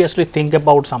consciously think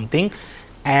about something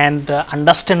and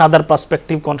understand other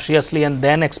perspective consciously and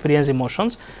then experience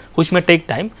emotions, which may take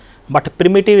time. But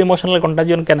primitive emotional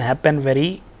contagion can happen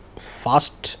very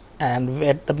fast and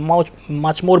at the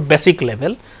much more basic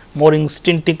level, more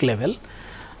instinctive level,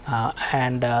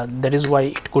 and that is why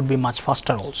it could be much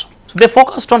faster also. So, they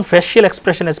focused on facial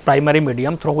expression as primary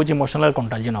medium through which emotional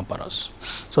contagion occurs.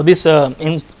 So, this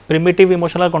in primitive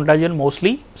emotional contagion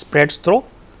mostly spreads through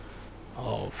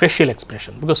facial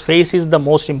expression, because face is the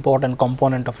most important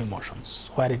component of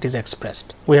emotions where it is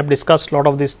expressed. We have discussed a lot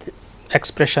of this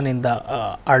expression in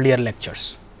the earlier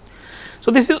lectures. So,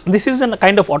 this is a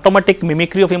kind of automatic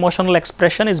mimicry of emotional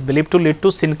expression is believed to lead to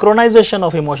synchronization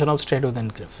of emotional state within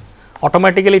group.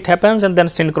 Automatically it happens and then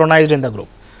synchronized in the group.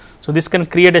 So, this can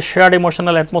create a shared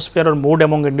emotional atmosphere or mood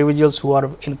among individuals who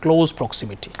are in close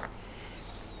proximity.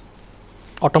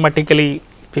 Automatically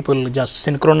people just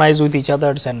synchronize with each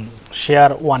other and share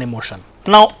one emotion.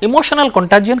 Now, emotional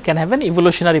contagion can have an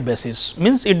evolutionary basis,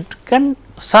 means it can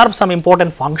serve some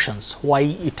important functions why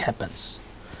it happens.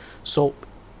 So,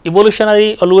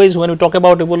 evolutionary, always when we talk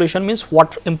about evolution, means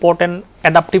what important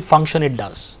adaptive function it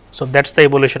does. So, that is the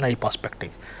evolutionary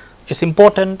perspective. It is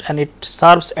important and it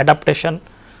serves adaptation.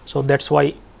 So, that is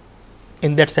why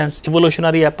in that sense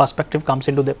evolutionary perspective comes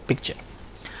into the picture.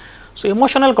 So,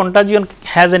 emotional contagion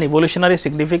has an evolutionary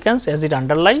significance as it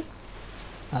underlie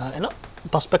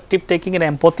perspective taking and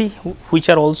empathy, which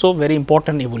are also very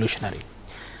important evolutionary.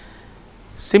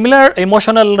 Similar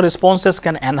emotional responses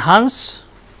can enhance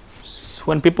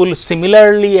when people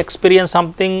similarly experience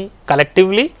something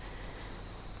collectively,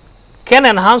 can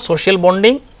enhance social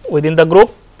bonding within the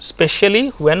group, especially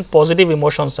when positive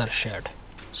emotions are shared.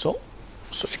 So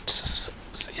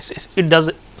it does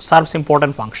serves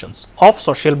important functions of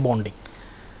social bonding,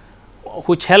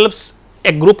 which helps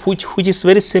a group which is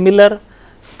very similar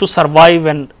to survive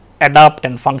and adapt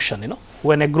and function.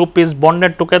 When a group is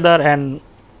bonded together and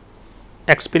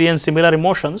experience similar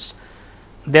emotions,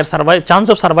 their chance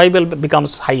of survival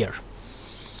becomes higher.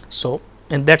 So,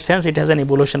 in that sense it has an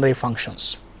evolutionary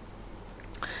functions.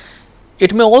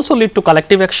 It may also lead to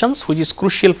collective actions, which is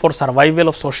crucial for survival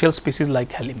of social species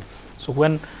like animal. So,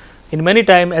 when in many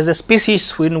time as a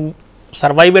species, when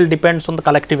survival depends on the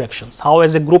collective actions, how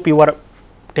as a group you are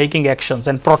taking actions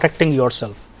and protecting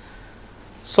yourself.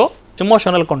 So,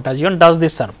 emotional contagion does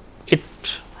this serve. It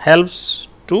helps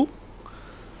to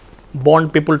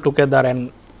bond people together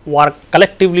and work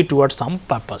collectively towards some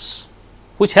purpose,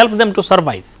 which helps them to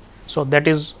survive. So, that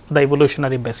is the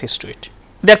evolutionary basis to it.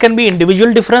 There can be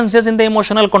individual differences in the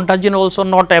emotional contagion also.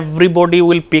 Not everybody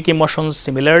will pick emotions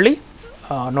similarly.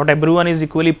 Not everyone is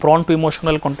equally prone to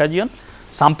emotional contagion.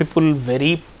 Some people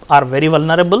are very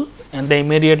vulnerable and they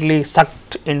immediately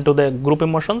sucked into the group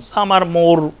emotions. Some are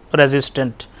more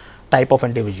resistant type of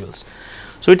individuals.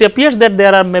 So, it appears that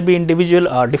there are maybe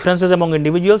individual differences among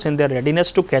individuals in their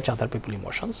readiness to catch other people's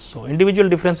emotions. So, individual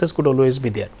differences could always be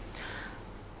there.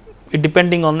 It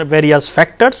depending on various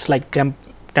factors like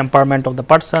temperament of the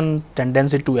person,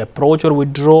 tendency to approach or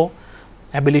withdraw,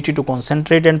 ability to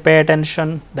concentrate and pay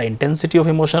attention, the intensity of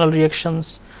emotional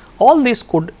reactions. All these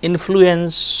could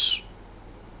influence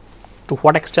to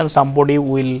what extent somebody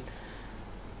will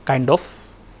kind of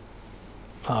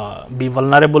be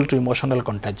vulnerable to emotional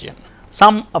contagion.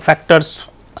 Some factors,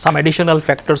 some additional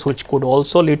factors which could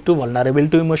also lead to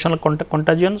vulnerability to emotional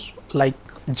contagions like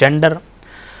gender.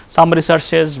 Some research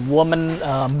says women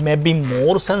may be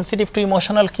more sensitive to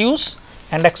emotional cues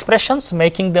and expressions,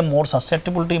 making them more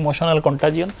susceptible to emotional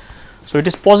contagion. So, it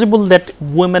is possible that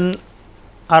women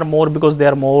are more because they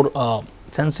are more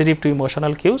sensitive to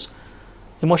emotional cues.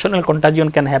 Emotional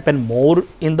contagion can happen more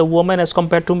in the woman as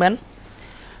compared to men.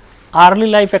 Early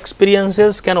life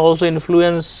experiences can also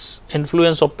influence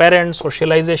of parents,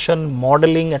 socialization,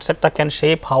 modeling, etc. can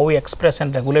shape how we express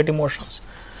and regulate emotions.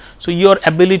 So, your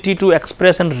ability to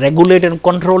express and regulate and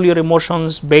control your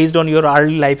emotions based on your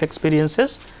early life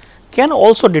experiences can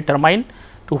also determine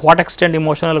to what extent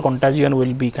emotional contagion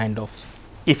will be kind of.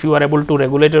 If you are able to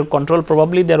regulate or control,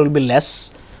 probably there will be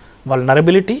less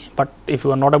vulnerability, but if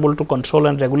you are not able to control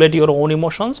and regulate your own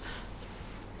emotions,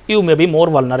 you may be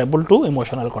more vulnerable to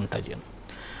emotional contagion.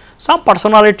 Some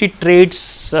personality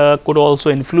traits could also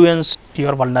influence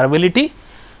your vulnerability.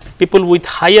 People with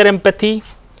higher empathy,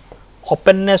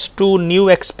 openness to new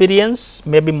experience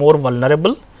may be more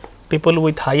vulnerable. People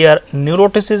with higher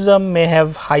neuroticism may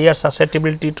have higher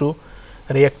susceptibility to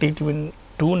reacting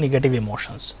to negative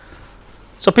emotions.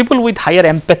 So, people with higher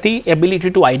empathy,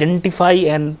 ability to identify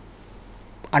and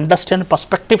understand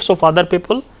perspectives of other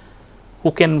people,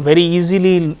 who can very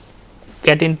easily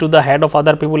get into the head of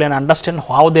other people and understand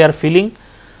how they are feeling.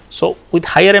 So, with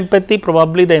higher empathy,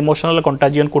 probably the emotional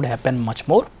contagion could happen much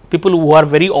more. People who are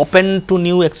very open to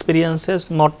new experiences,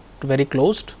 not very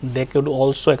closed, they could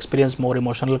also experience more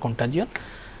emotional contagion.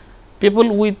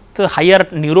 People with higher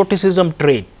neuroticism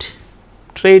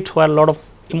trait where a lot of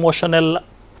emotional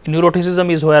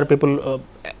neuroticism is where people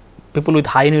with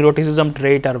high neuroticism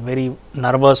trait are very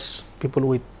nervous. People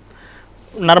with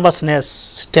nervousness,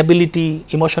 stability,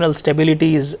 emotional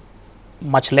stability is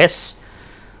much less.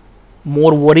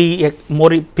 More worry,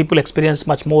 people experience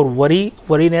much more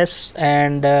worriness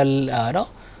and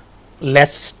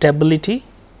less stability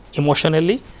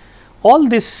emotionally. All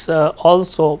this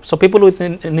also, so people with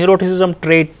neuroticism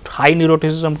trait, high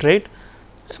neuroticism trait,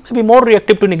 may be more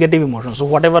reactive to negative emotions. So,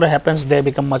 whatever happens, they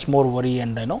become much more worry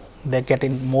and they get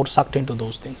more sucked into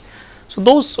those things. So,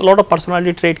 those a lot of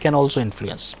personality trait can also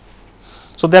influence.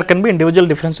 So, there can be individual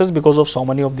differences because of so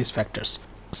many of these factors.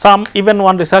 Even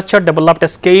one researcher developed a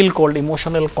scale called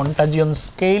emotional contagion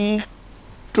scale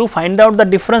to find out the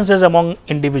differences among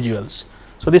individuals.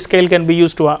 So, this scale can be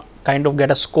used to kind of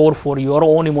get a score for your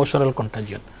own emotional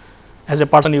contagion. As a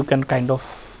person, you can kind of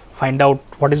find out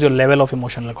what is your level of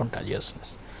emotional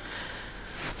contagiousness.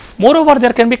 Moreover,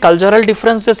 there can be cultural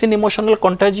differences in emotional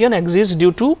contagion exist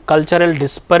due to cultural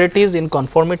disparities in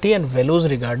conformity and values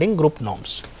regarding group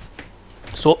norms.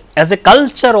 So, as a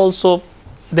culture also,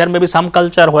 there may be some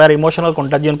culture where emotional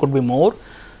contagion could be more,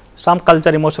 some culture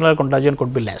emotional contagion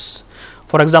could be less.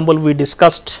 For example, we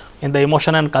discussed in the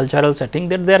emotion and cultural setting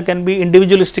that there can be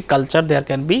individualistic culture, there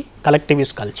can be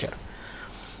collectivist culture.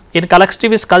 In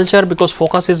collectivist culture, because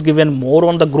focus is given more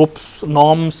on the group's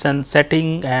norms and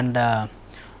setting and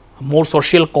more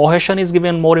social cohesion is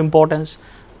given more importance,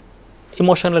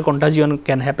 emotional contagion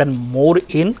can happen more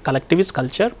in collectivist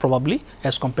culture probably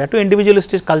as compared to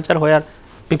individualistic culture where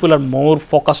people are more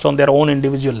focused on their own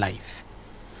individual life.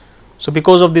 So,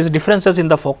 because of these differences in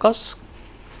the focus,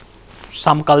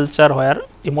 some culture where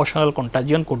emotional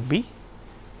contagion could be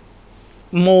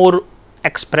more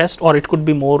expressed or it could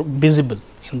be more visible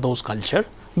in those culture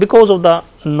because of the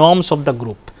norms of the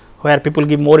group, where people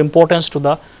give more importance to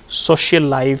the social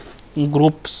life,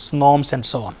 groups, norms and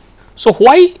so on. So,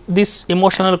 why this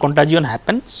emotional contagion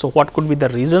happens? So, what could be the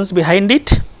reasons behind it?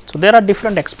 So, there are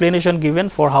different explanations given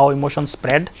for how emotions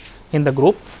spread in the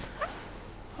group.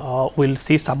 We will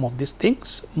see some of these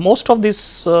things. Most of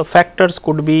these factors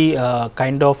could be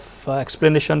kind of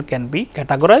explanation can be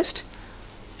categorized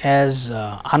as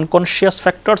unconscious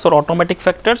factors or automatic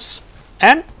factors,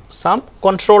 and some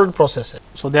controlled processes.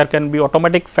 So, there can be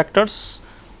automatic factors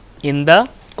in the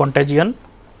contagion,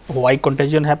 why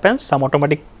contagion happens, some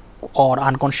automatic or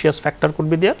unconscious factor could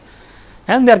be there,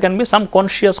 and there can be some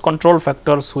conscious control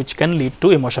factors which can lead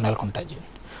to emotional contagion.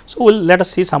 So, let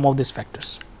us see some of these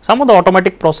factors. Some of the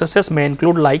automatic processes may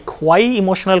include like why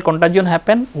emotional contagion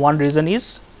happen. One reason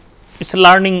is it's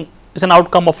learning, it's an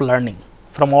outcome of learning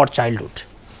from our childhood.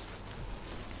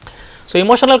 So,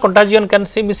 emotional contagion can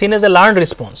be seen as a learned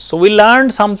response. So, we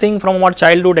learned something from our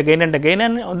childhood again and again,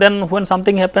 and then when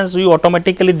something happens, we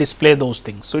automatically display those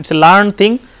things. So, it is a learned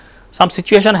thing, some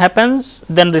situation happens,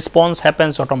 then response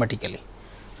happens automatically,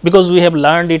 because we have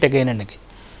learned it again and again,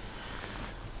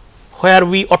 where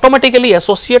we automatically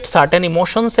associate certain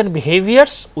emotions and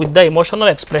behaviors with the emotional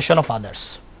expression of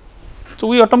others. So,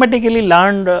 we automatically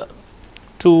learned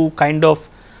to kind of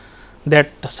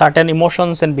that certain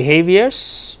emotions and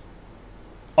behaviors,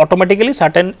 automatically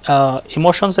certain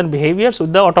emotions and behaviors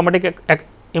with the automatic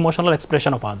emotional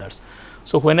expression of others.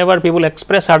 So, whenever people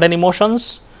express certain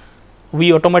emotions,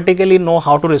 we automatically know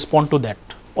how to respond to that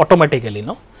automatically,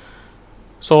 no.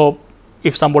 So,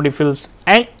 if somebody feels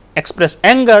express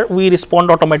anger, we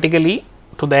respond automatically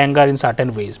to the anger in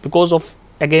certain ways, because of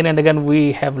again and again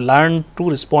we have learned to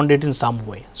respond it in some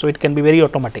way. So, it can be very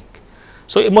automatic.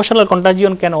 So, emotional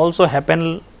contagion can also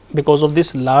happen because of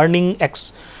this learning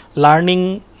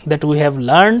that we have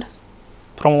learned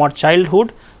from our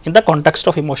childhood in the context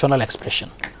of emotional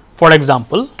expression. For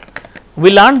example,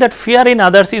 we learned that fear in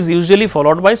others is usually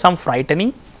followed by some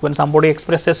frightening. When somebody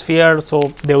expresses fear, so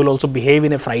they will also behave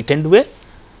in a frightened way.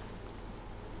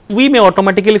 We may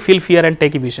automatically feel fear and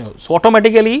take action. So,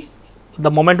 automatically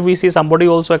the moment we see somebody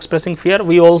also expressing fear,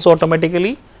 we also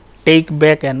automatically take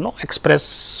back and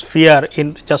express fear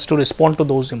in just to respond to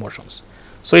those emotions.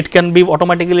 So, it can be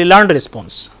automatically learned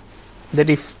response, that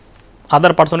if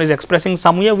other person is expressing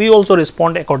somewhere, we also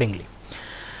respond accordingly.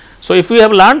 So, if we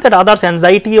have learned that others'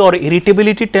 anxiety or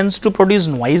irritability tends to produce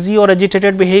noisy or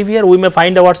agitated behavior, we may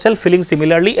find ourselves feeling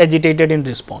similarly agitated in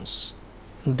response.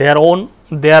 Their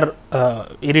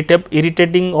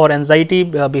irritating or anxiety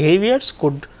behaviors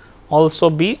could also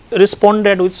be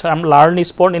responded with some learned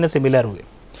response in a similar way.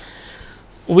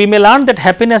 We may learn that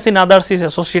happiness in others is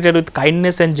associated with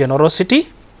kindness and generosity,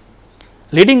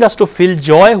 leading us to feel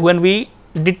joy when we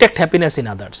detect happiness in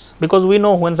others, because we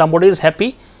know when somebody is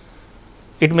happy,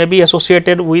 it may be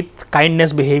associated with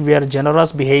kindness behavior,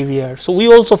 generous behavior. So,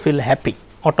 we also feel happy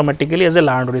automatically as a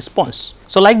learned response.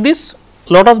 So, like this,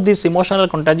 lot of this emotional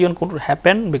contagion could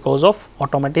happen because of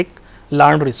automatic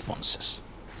learned responses.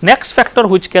 Next factor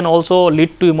which can also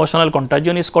lead to emotional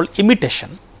contagion is called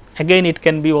imitation. Again, it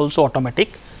can be also automatic.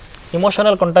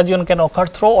 Emotional contagion can occur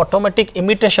through automatic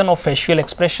imitation of facial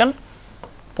expression,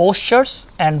 postures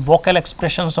and vocal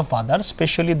expressions of others,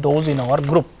 especially those in our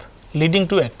group, leading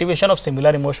to activation of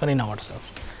similar emotion in ourselves.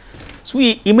 So,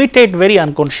 we imitate very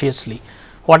unconsciously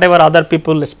whatever other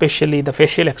people, especially the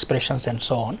facial expressions and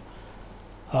so on,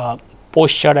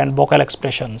 posture and vocal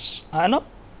expressions,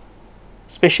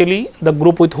 especially the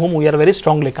group with whom we are very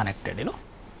strongly connected,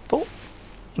 So,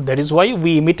 that is why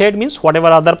we imitate, means whatever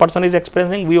other person is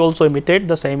expressing, we also imitate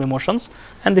the same emotions,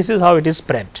 and this is how it is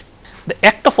spread. The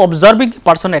act of observing a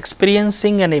person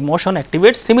experiencing an emotion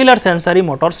activates similar sensory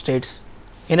motor states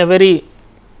in a very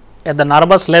at the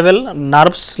nerves level,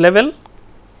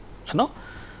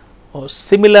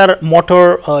 similar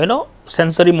motor,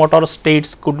 sensory motor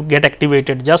states could get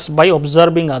activated just by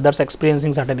observing others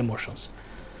experiencing certain emotions.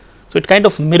 So, it kind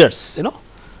of mirrors,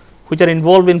 which are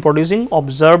involved in producing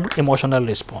observed emotional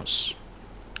response.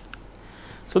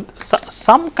 So,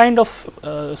 some kind of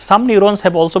some neurons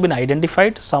have also been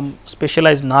identified, some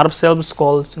specialized nerve cells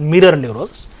called mirror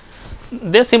neurons.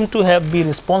 They seem to be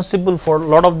responsible for a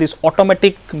lot of these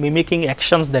automatic mimicking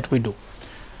actions that we do.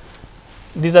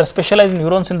 These are specialized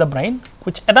neurons in the brain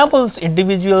which enables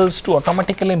individuals to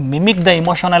automatically mimic the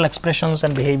emotional expressions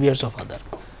and behaviors of others.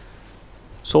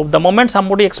 So, the moment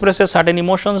somebody expresses certain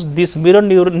emotions, these mirror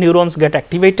neurons get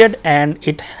activated and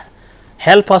it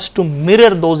help us to mirror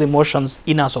those emotions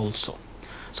in us also.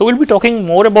 So, we will be talking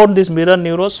more about these mirror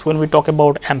neurons when we talk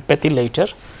about empathy later,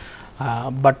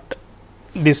 but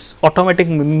this automatic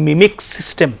mimicry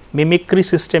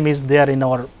system is there in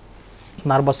our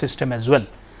nervous system as well.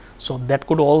 So, that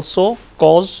could also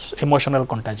cause emotional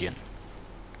contagion.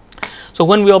 So,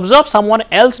 when we observe someone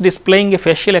else displaying a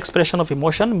facial expression of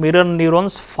emotion, mirror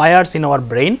neurons fires in our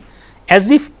brain as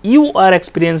if you are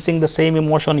experiencing the same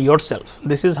emotion yourself.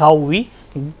 This is how we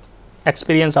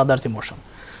experience others' emotion.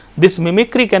 This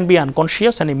mimicry can be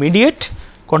unconscious and immediate,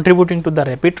 contributing to the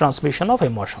rapid transmission of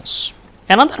emotions.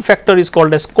 Another factor is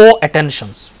called as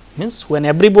co-attentions, means when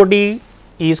everybody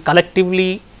is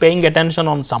collectively paying attention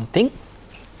on something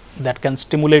that can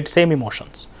stimulate same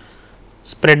emotions,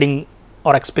 spreading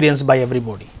or experienced by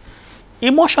everybody.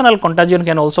 Emotional contagion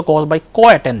can also caused by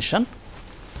co-attention,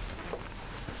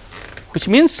 which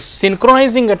means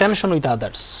synchronizing attention with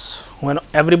others. When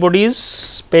everybody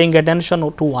is paying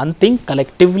attention to one thing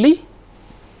collectively,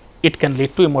 it can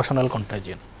lead to emotional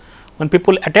contagion. When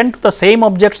people attend to the same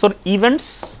objects or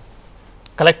events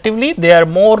collectively, they are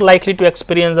more likely to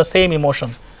experience the same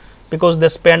emotion, because they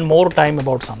spend more time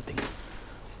about something.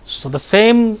 So, the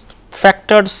same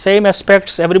factors, same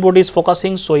aspects everybody is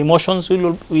focusing, so emotions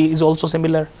is also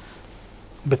similar.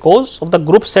 Because of the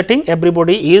group setting,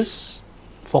 everybody is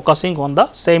focusing on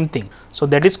the same thing. So,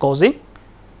 that is causing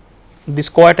this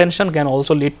co-attention can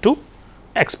also lead to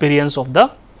experience of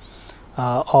the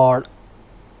or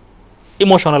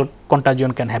emotional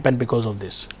contagion can happen because of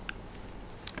this.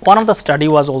 One of the study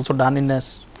was also done in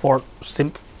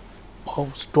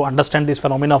to understand this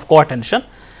phenomena of co-attention,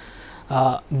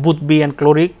 Boothby and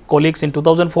colleagues in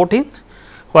 2014,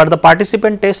 where the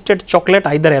participant tasted chocolate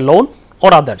either alone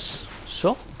or others.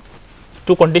 So,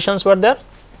 two conditions were there.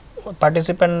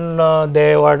 Participant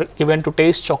they were given to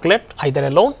taste chocolate either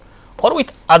alone or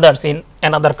with others in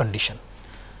another condition,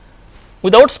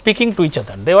 without speaking to each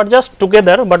other. They were just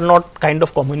together, but not kind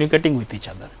of communicating with each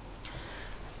other.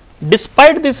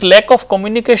 Despite this lack of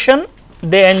communication,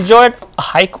 they enjoyed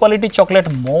high quality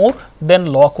chocolate more than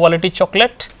low quality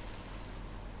chocolate,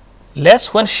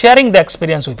 less when sharing the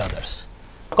experience with others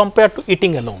compared to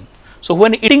eating alone. So,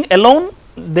 when eating alone,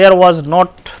 there was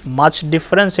not much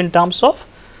difference in terms of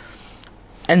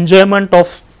enjoyment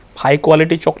of high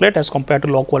quality chocolate as compared to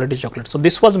low quality chocolate. So,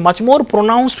 this was much more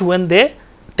pronounced when they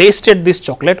tasted this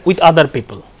chocolate with other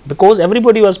people, because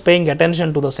everybody was paying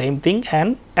attention to the same thing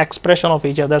and expression of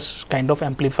each other's kind of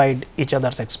amplified each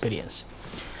other's experience.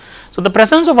 So, the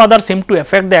presence of others seemed to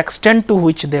affect the extent to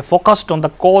which they focused on the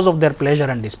cause of their pleasure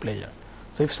and displeasure.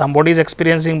 So, if somebody is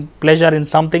experiencing pleasure in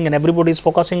something and everybody is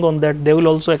focusing on that, they will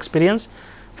also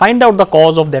find out the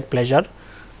cause of that pleasure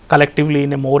collectively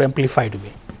in a more amplified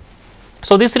way.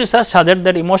 So, this research suggests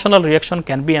that emotional reaction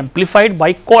can be amplified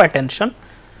by co-attention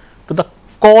to the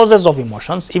causes of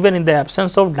emotions, even in the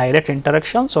absence of direct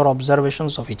interactions or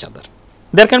observations of each other.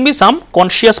 There can be some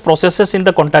conscious processes in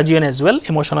the contagion as well,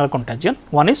 emotional contagion.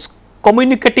 One is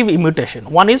communicative imitation,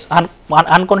 one is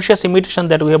unconscious imitation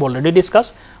that we have already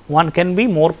discussed, one can be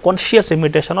more conscious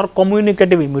imitation or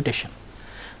communicative imitation.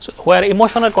 So, where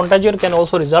emotional contagion can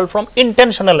also result from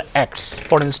intentional acts.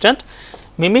 For instance,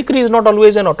 mimicry is not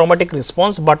always an automatic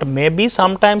response, but may be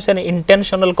sometimes an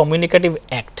intentional communicative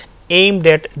act aimed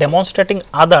at demonstrating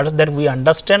others that we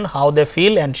understand how they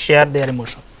feel and share their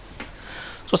emotion.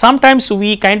 So, sometimes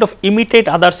we kind of imitate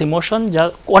others' emotion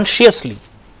consciously,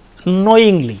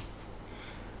 knowingly,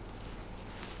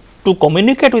 to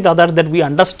communicate with others that we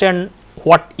understand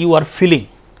what you are feeling,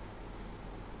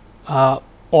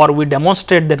 or we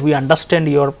demonstrate that we understand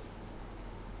your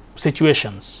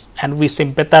situations and we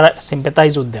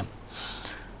sympathize with them.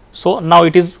 So, now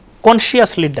it is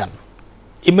consciously done.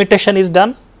 Imitation is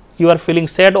done. You are feeling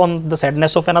sad on the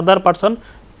sadness of another person,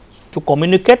 to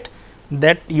communicate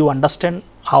that you understand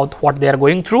what they are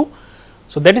going through.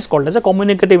 So, that is called as a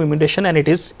communicative imitation, and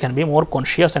it can be more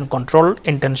conscious and controlled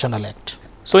intentional act.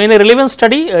 So, in a relevant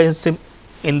study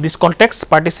in this context,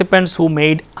 participants who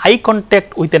made eye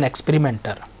contact with an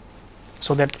experimenter.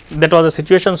 So, that was a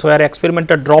situation where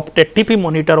experimenter dropped a TP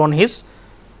monitor on his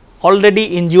already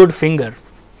injured finger.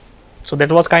 So,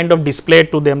 that was kind of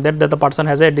displayed to them that the person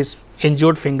has a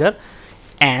injured finger,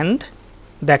 and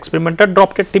the experimenter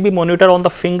dropped a TB monitor on the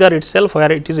finger itself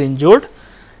where it is injured,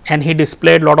 and he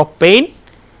displayed lot of pain.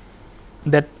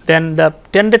 That then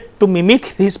tended to mimic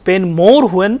his pain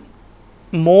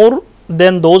more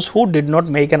than those who did not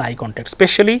make an eye contact.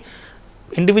 Especially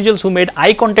individuals who made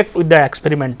eye contact with the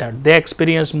experimenter, they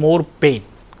experience more pain.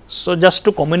 So, just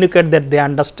to communicate that they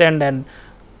understand and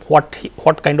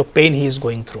what kind of pain he is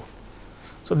going through.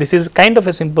 So, this is kind of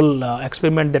a simple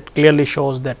experiment that clearly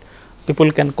shows that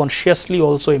people can consciously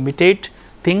also imitate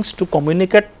things to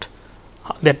communicate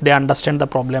that they understand the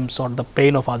problems or the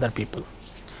pain of other people.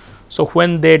 So,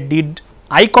 when they did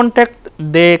eye contact,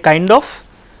 they kind of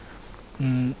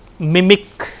mimic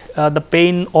the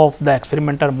pain of the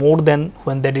experimenter more than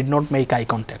when they did not make eye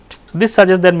contact. So, this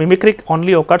suggests that mimicry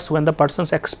only occurs when the person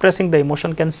expressing the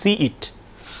emotion can see it.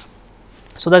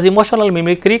 So, thus emotional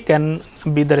mimicry can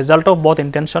be the result of both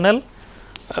intentional,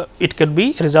 it could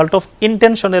be result of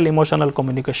intentional emotional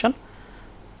communication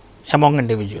among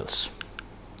individuals.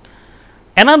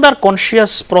 Another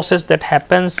conscious process that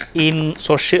happens in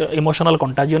emotional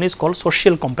contagion is called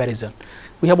social comparison.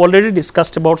 We have already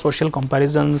discussed about social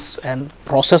comparisons and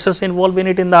processes involved in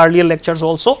it in the earlier lectures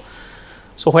also.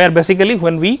 So, where basically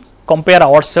when we compare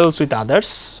ourselves with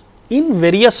others in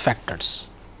various factors,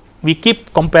 we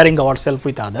keep comparing ourselves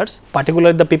with others,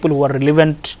 particularly the people who are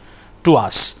relevant to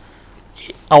us,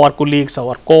 our colleagues,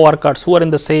 our co-workers who are in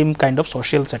the same kind of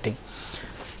social setting.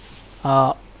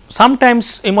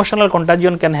 Sometimes emotional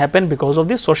contagion can happen because of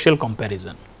this social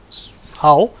comparison.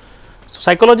 How? So,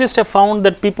 psychologists have found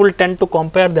that people tend to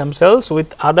compare themselves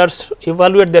with others,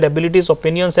 evaluate their abilities,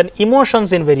 opinions and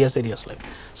emotions in various areas of life.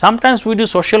 Sometimes we do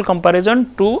social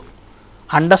comparison to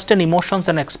understand emotions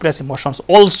and express emotions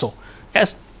also,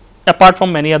 as apart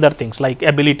from many other things like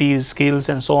abilities, skills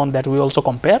and so on that we also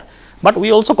compare, but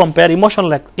we also compare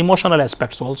emotional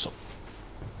aspects also.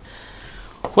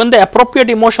 When the appropriate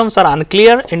emotions are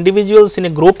unclear, individuals in a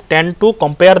group tend to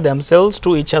compare themselves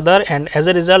to each other and as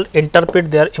a result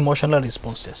interpret their emotional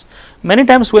responses. Many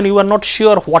times when you are not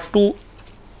sure what to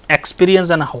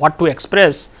experience and what to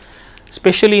express,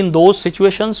 especially in those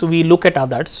situations, we look at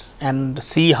others and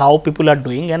see how people are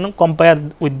doing and compare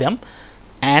with them,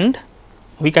 and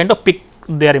we kind of pick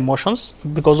their emotions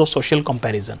because of social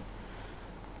comparison.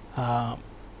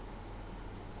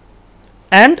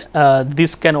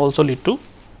 This can also lead to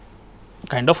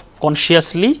kind of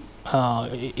consciously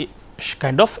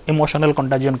kind of emotional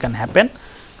contagion can happen,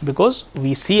 because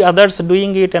we see others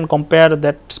doing it and compare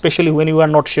that, especially when you are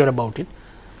not sure about it.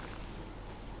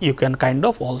 You can kind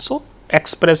of also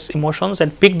express emotions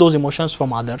and pick those emotions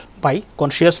from other by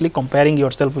consciously comparing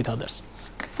yourself with others.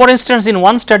 For instance, in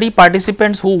one study,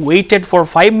 participants who waited for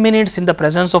 5 minutes in the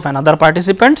presence of another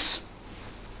participant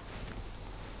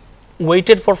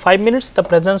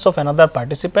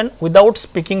without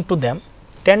speaking to them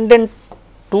tended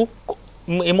to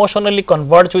emotionally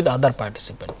converge with other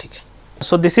participant.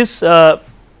 So, this is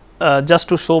just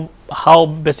to show how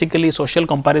basically social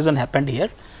comparison happened here.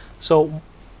 So,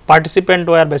 participant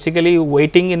were basically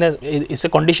waiting in a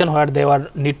condition where they were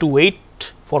need to wait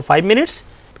for 5 minutes,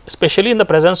 especially in the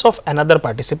presence of another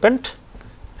participant,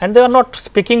 and they are not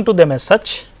speaking to them as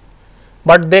such,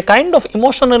 but they kind of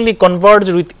emotionally converged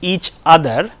with each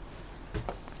other,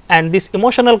 and this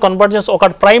emotional convergence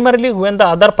occurred primarily when the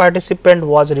other participant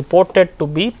was reported to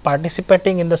be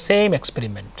participating in the same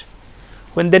experiment.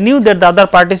 When they knew that the other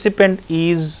participant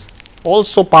is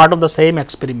also part of the same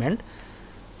experiment,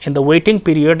 in the waiting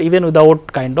period, even without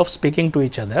kind of speaking to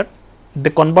each other, they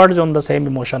converge on the same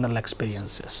emotional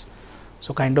experiences.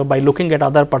 So, kind of by looking at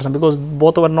other person, because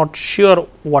both were not sure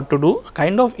what to do,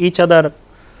 kind of each other,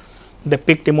 they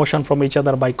picked emotion from each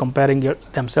other by comparing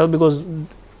themselves, because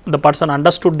the person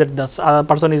understood that the other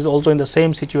person is also in the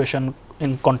same situation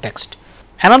in context.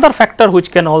 Another factor which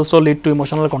can also lead to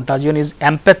emotional contagion is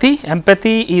empathy.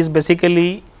 Empathy is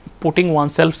basically putting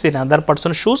oneself in another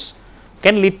person's shoes,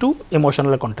 can lead to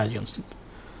emotional contagions.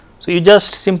 So, you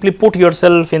just simply put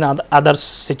yourself in other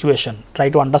situation, try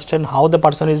to understand how the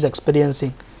person is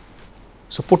experiencing.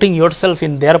 So, putting yourself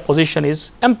in their position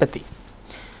is empathy.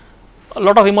 A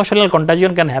lot of emotional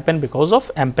contagion can happen because of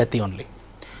empathy only.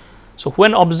 So,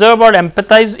 when observer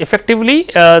empathize effectively,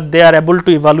 they are able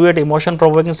to evaluate emotion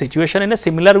provoking situation in a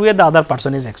similar way the other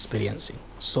person is experiencing.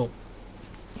 So,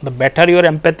 the better your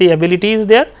empathy ability is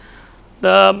there,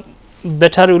 the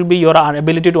better will be your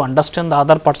ability to understand the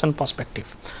other person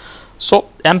perspective. So,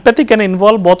 empathy can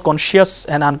involve both conscious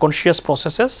and unconscious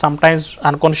processes. Sometimes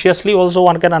unconsciously also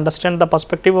one can understand the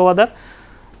perspective of other,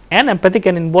 and empathy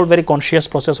can involve very conscious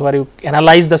process where you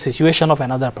analyze the situation of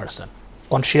another person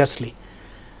consciously,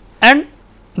 and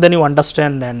then you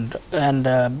understand and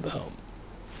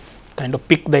kind of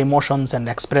pick the emotions and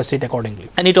express it accordingly.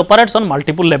 And it operates on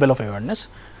multiple level of awareness.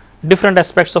 Different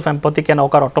aspects of empathy can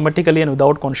occur automatically and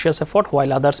without conscious effort,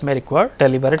 while others may require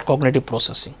deliberate cognitive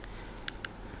processing.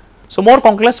 So, more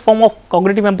complex form of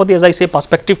cognitive empathy, as I say,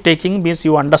 perspective taking, means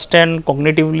you understand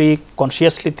cognitively,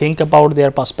 consciously think about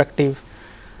their perspective.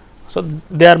 So,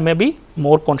 there may be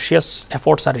more conscious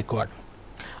efforts are required.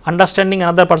 Understanding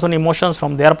another person's emotions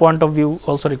from their point of view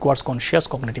also requires conscious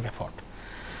cognitive effort.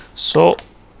 So,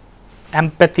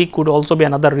 empathy could also be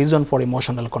another reason for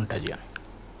emotional contagion.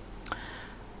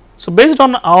 So, based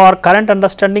on our current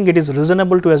understanding, it is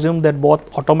reasonable to assume that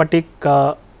both automatic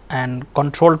and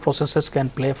controlled processes can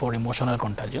play for emotional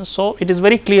contagion. So, it is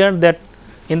very clear that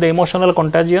in the emotional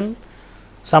contagion,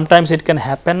 sometimes it can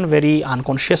happen very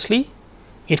unconsciously.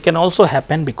 It can also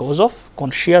happen because of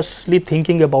consciously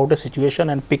thinking about a situation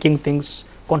and picking things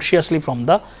consciously from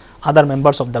the other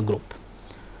members of the group.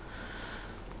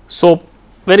 So,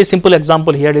 very simple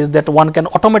example here is that one can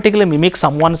automatically mimic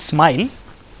someone's smile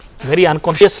very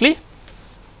unconsciously,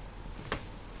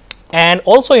 and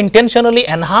also intentionally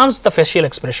enhance the facial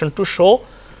expression to show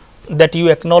that you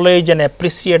acknowledge and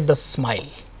appreciate the smile.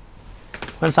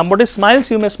 When somebody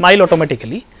smiles, you may smile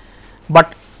automatically,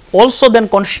 but also then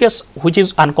conscious, which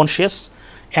is unconscious,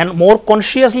 and more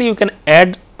consciously you can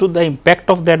add to the impact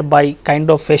of that by kind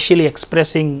of facially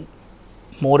expressing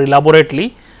more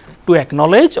elaborately to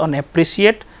acknowledge and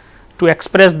appreciate, to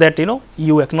express that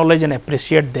you acknowledge and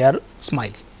appreciate their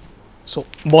smile. So,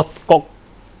 both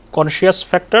conscious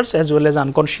factors as well as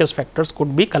unconscious factors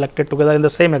could be collected together in the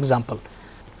same example.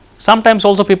 Sometimes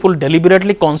also people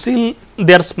deliberately conceal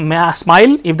their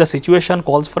smile if the situation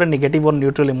calls for a negative or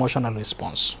neutral emotional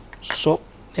response. So,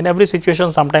 in every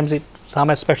situation sometimes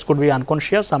some aspects could be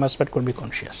unconscious, some aspect could be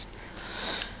conscious.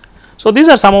 So, these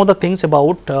are some of the things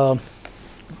about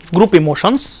group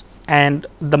emotions, and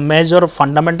the major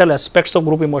fundamental aspects of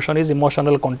group emotion is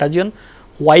emotional contagion,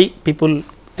 why people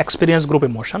experience group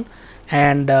emotion,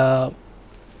 and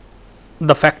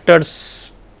the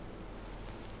factors,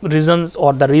 reasons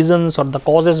or the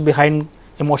causes behind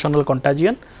emotional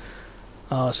contagion.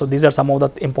 So, these are some of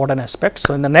the important aspects.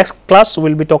 So, in the next class we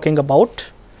will be talking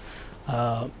about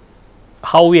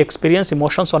how we experience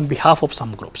emotions on behalf of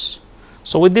some groups.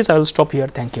 So, with this I will stop here.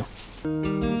 Thank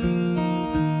you.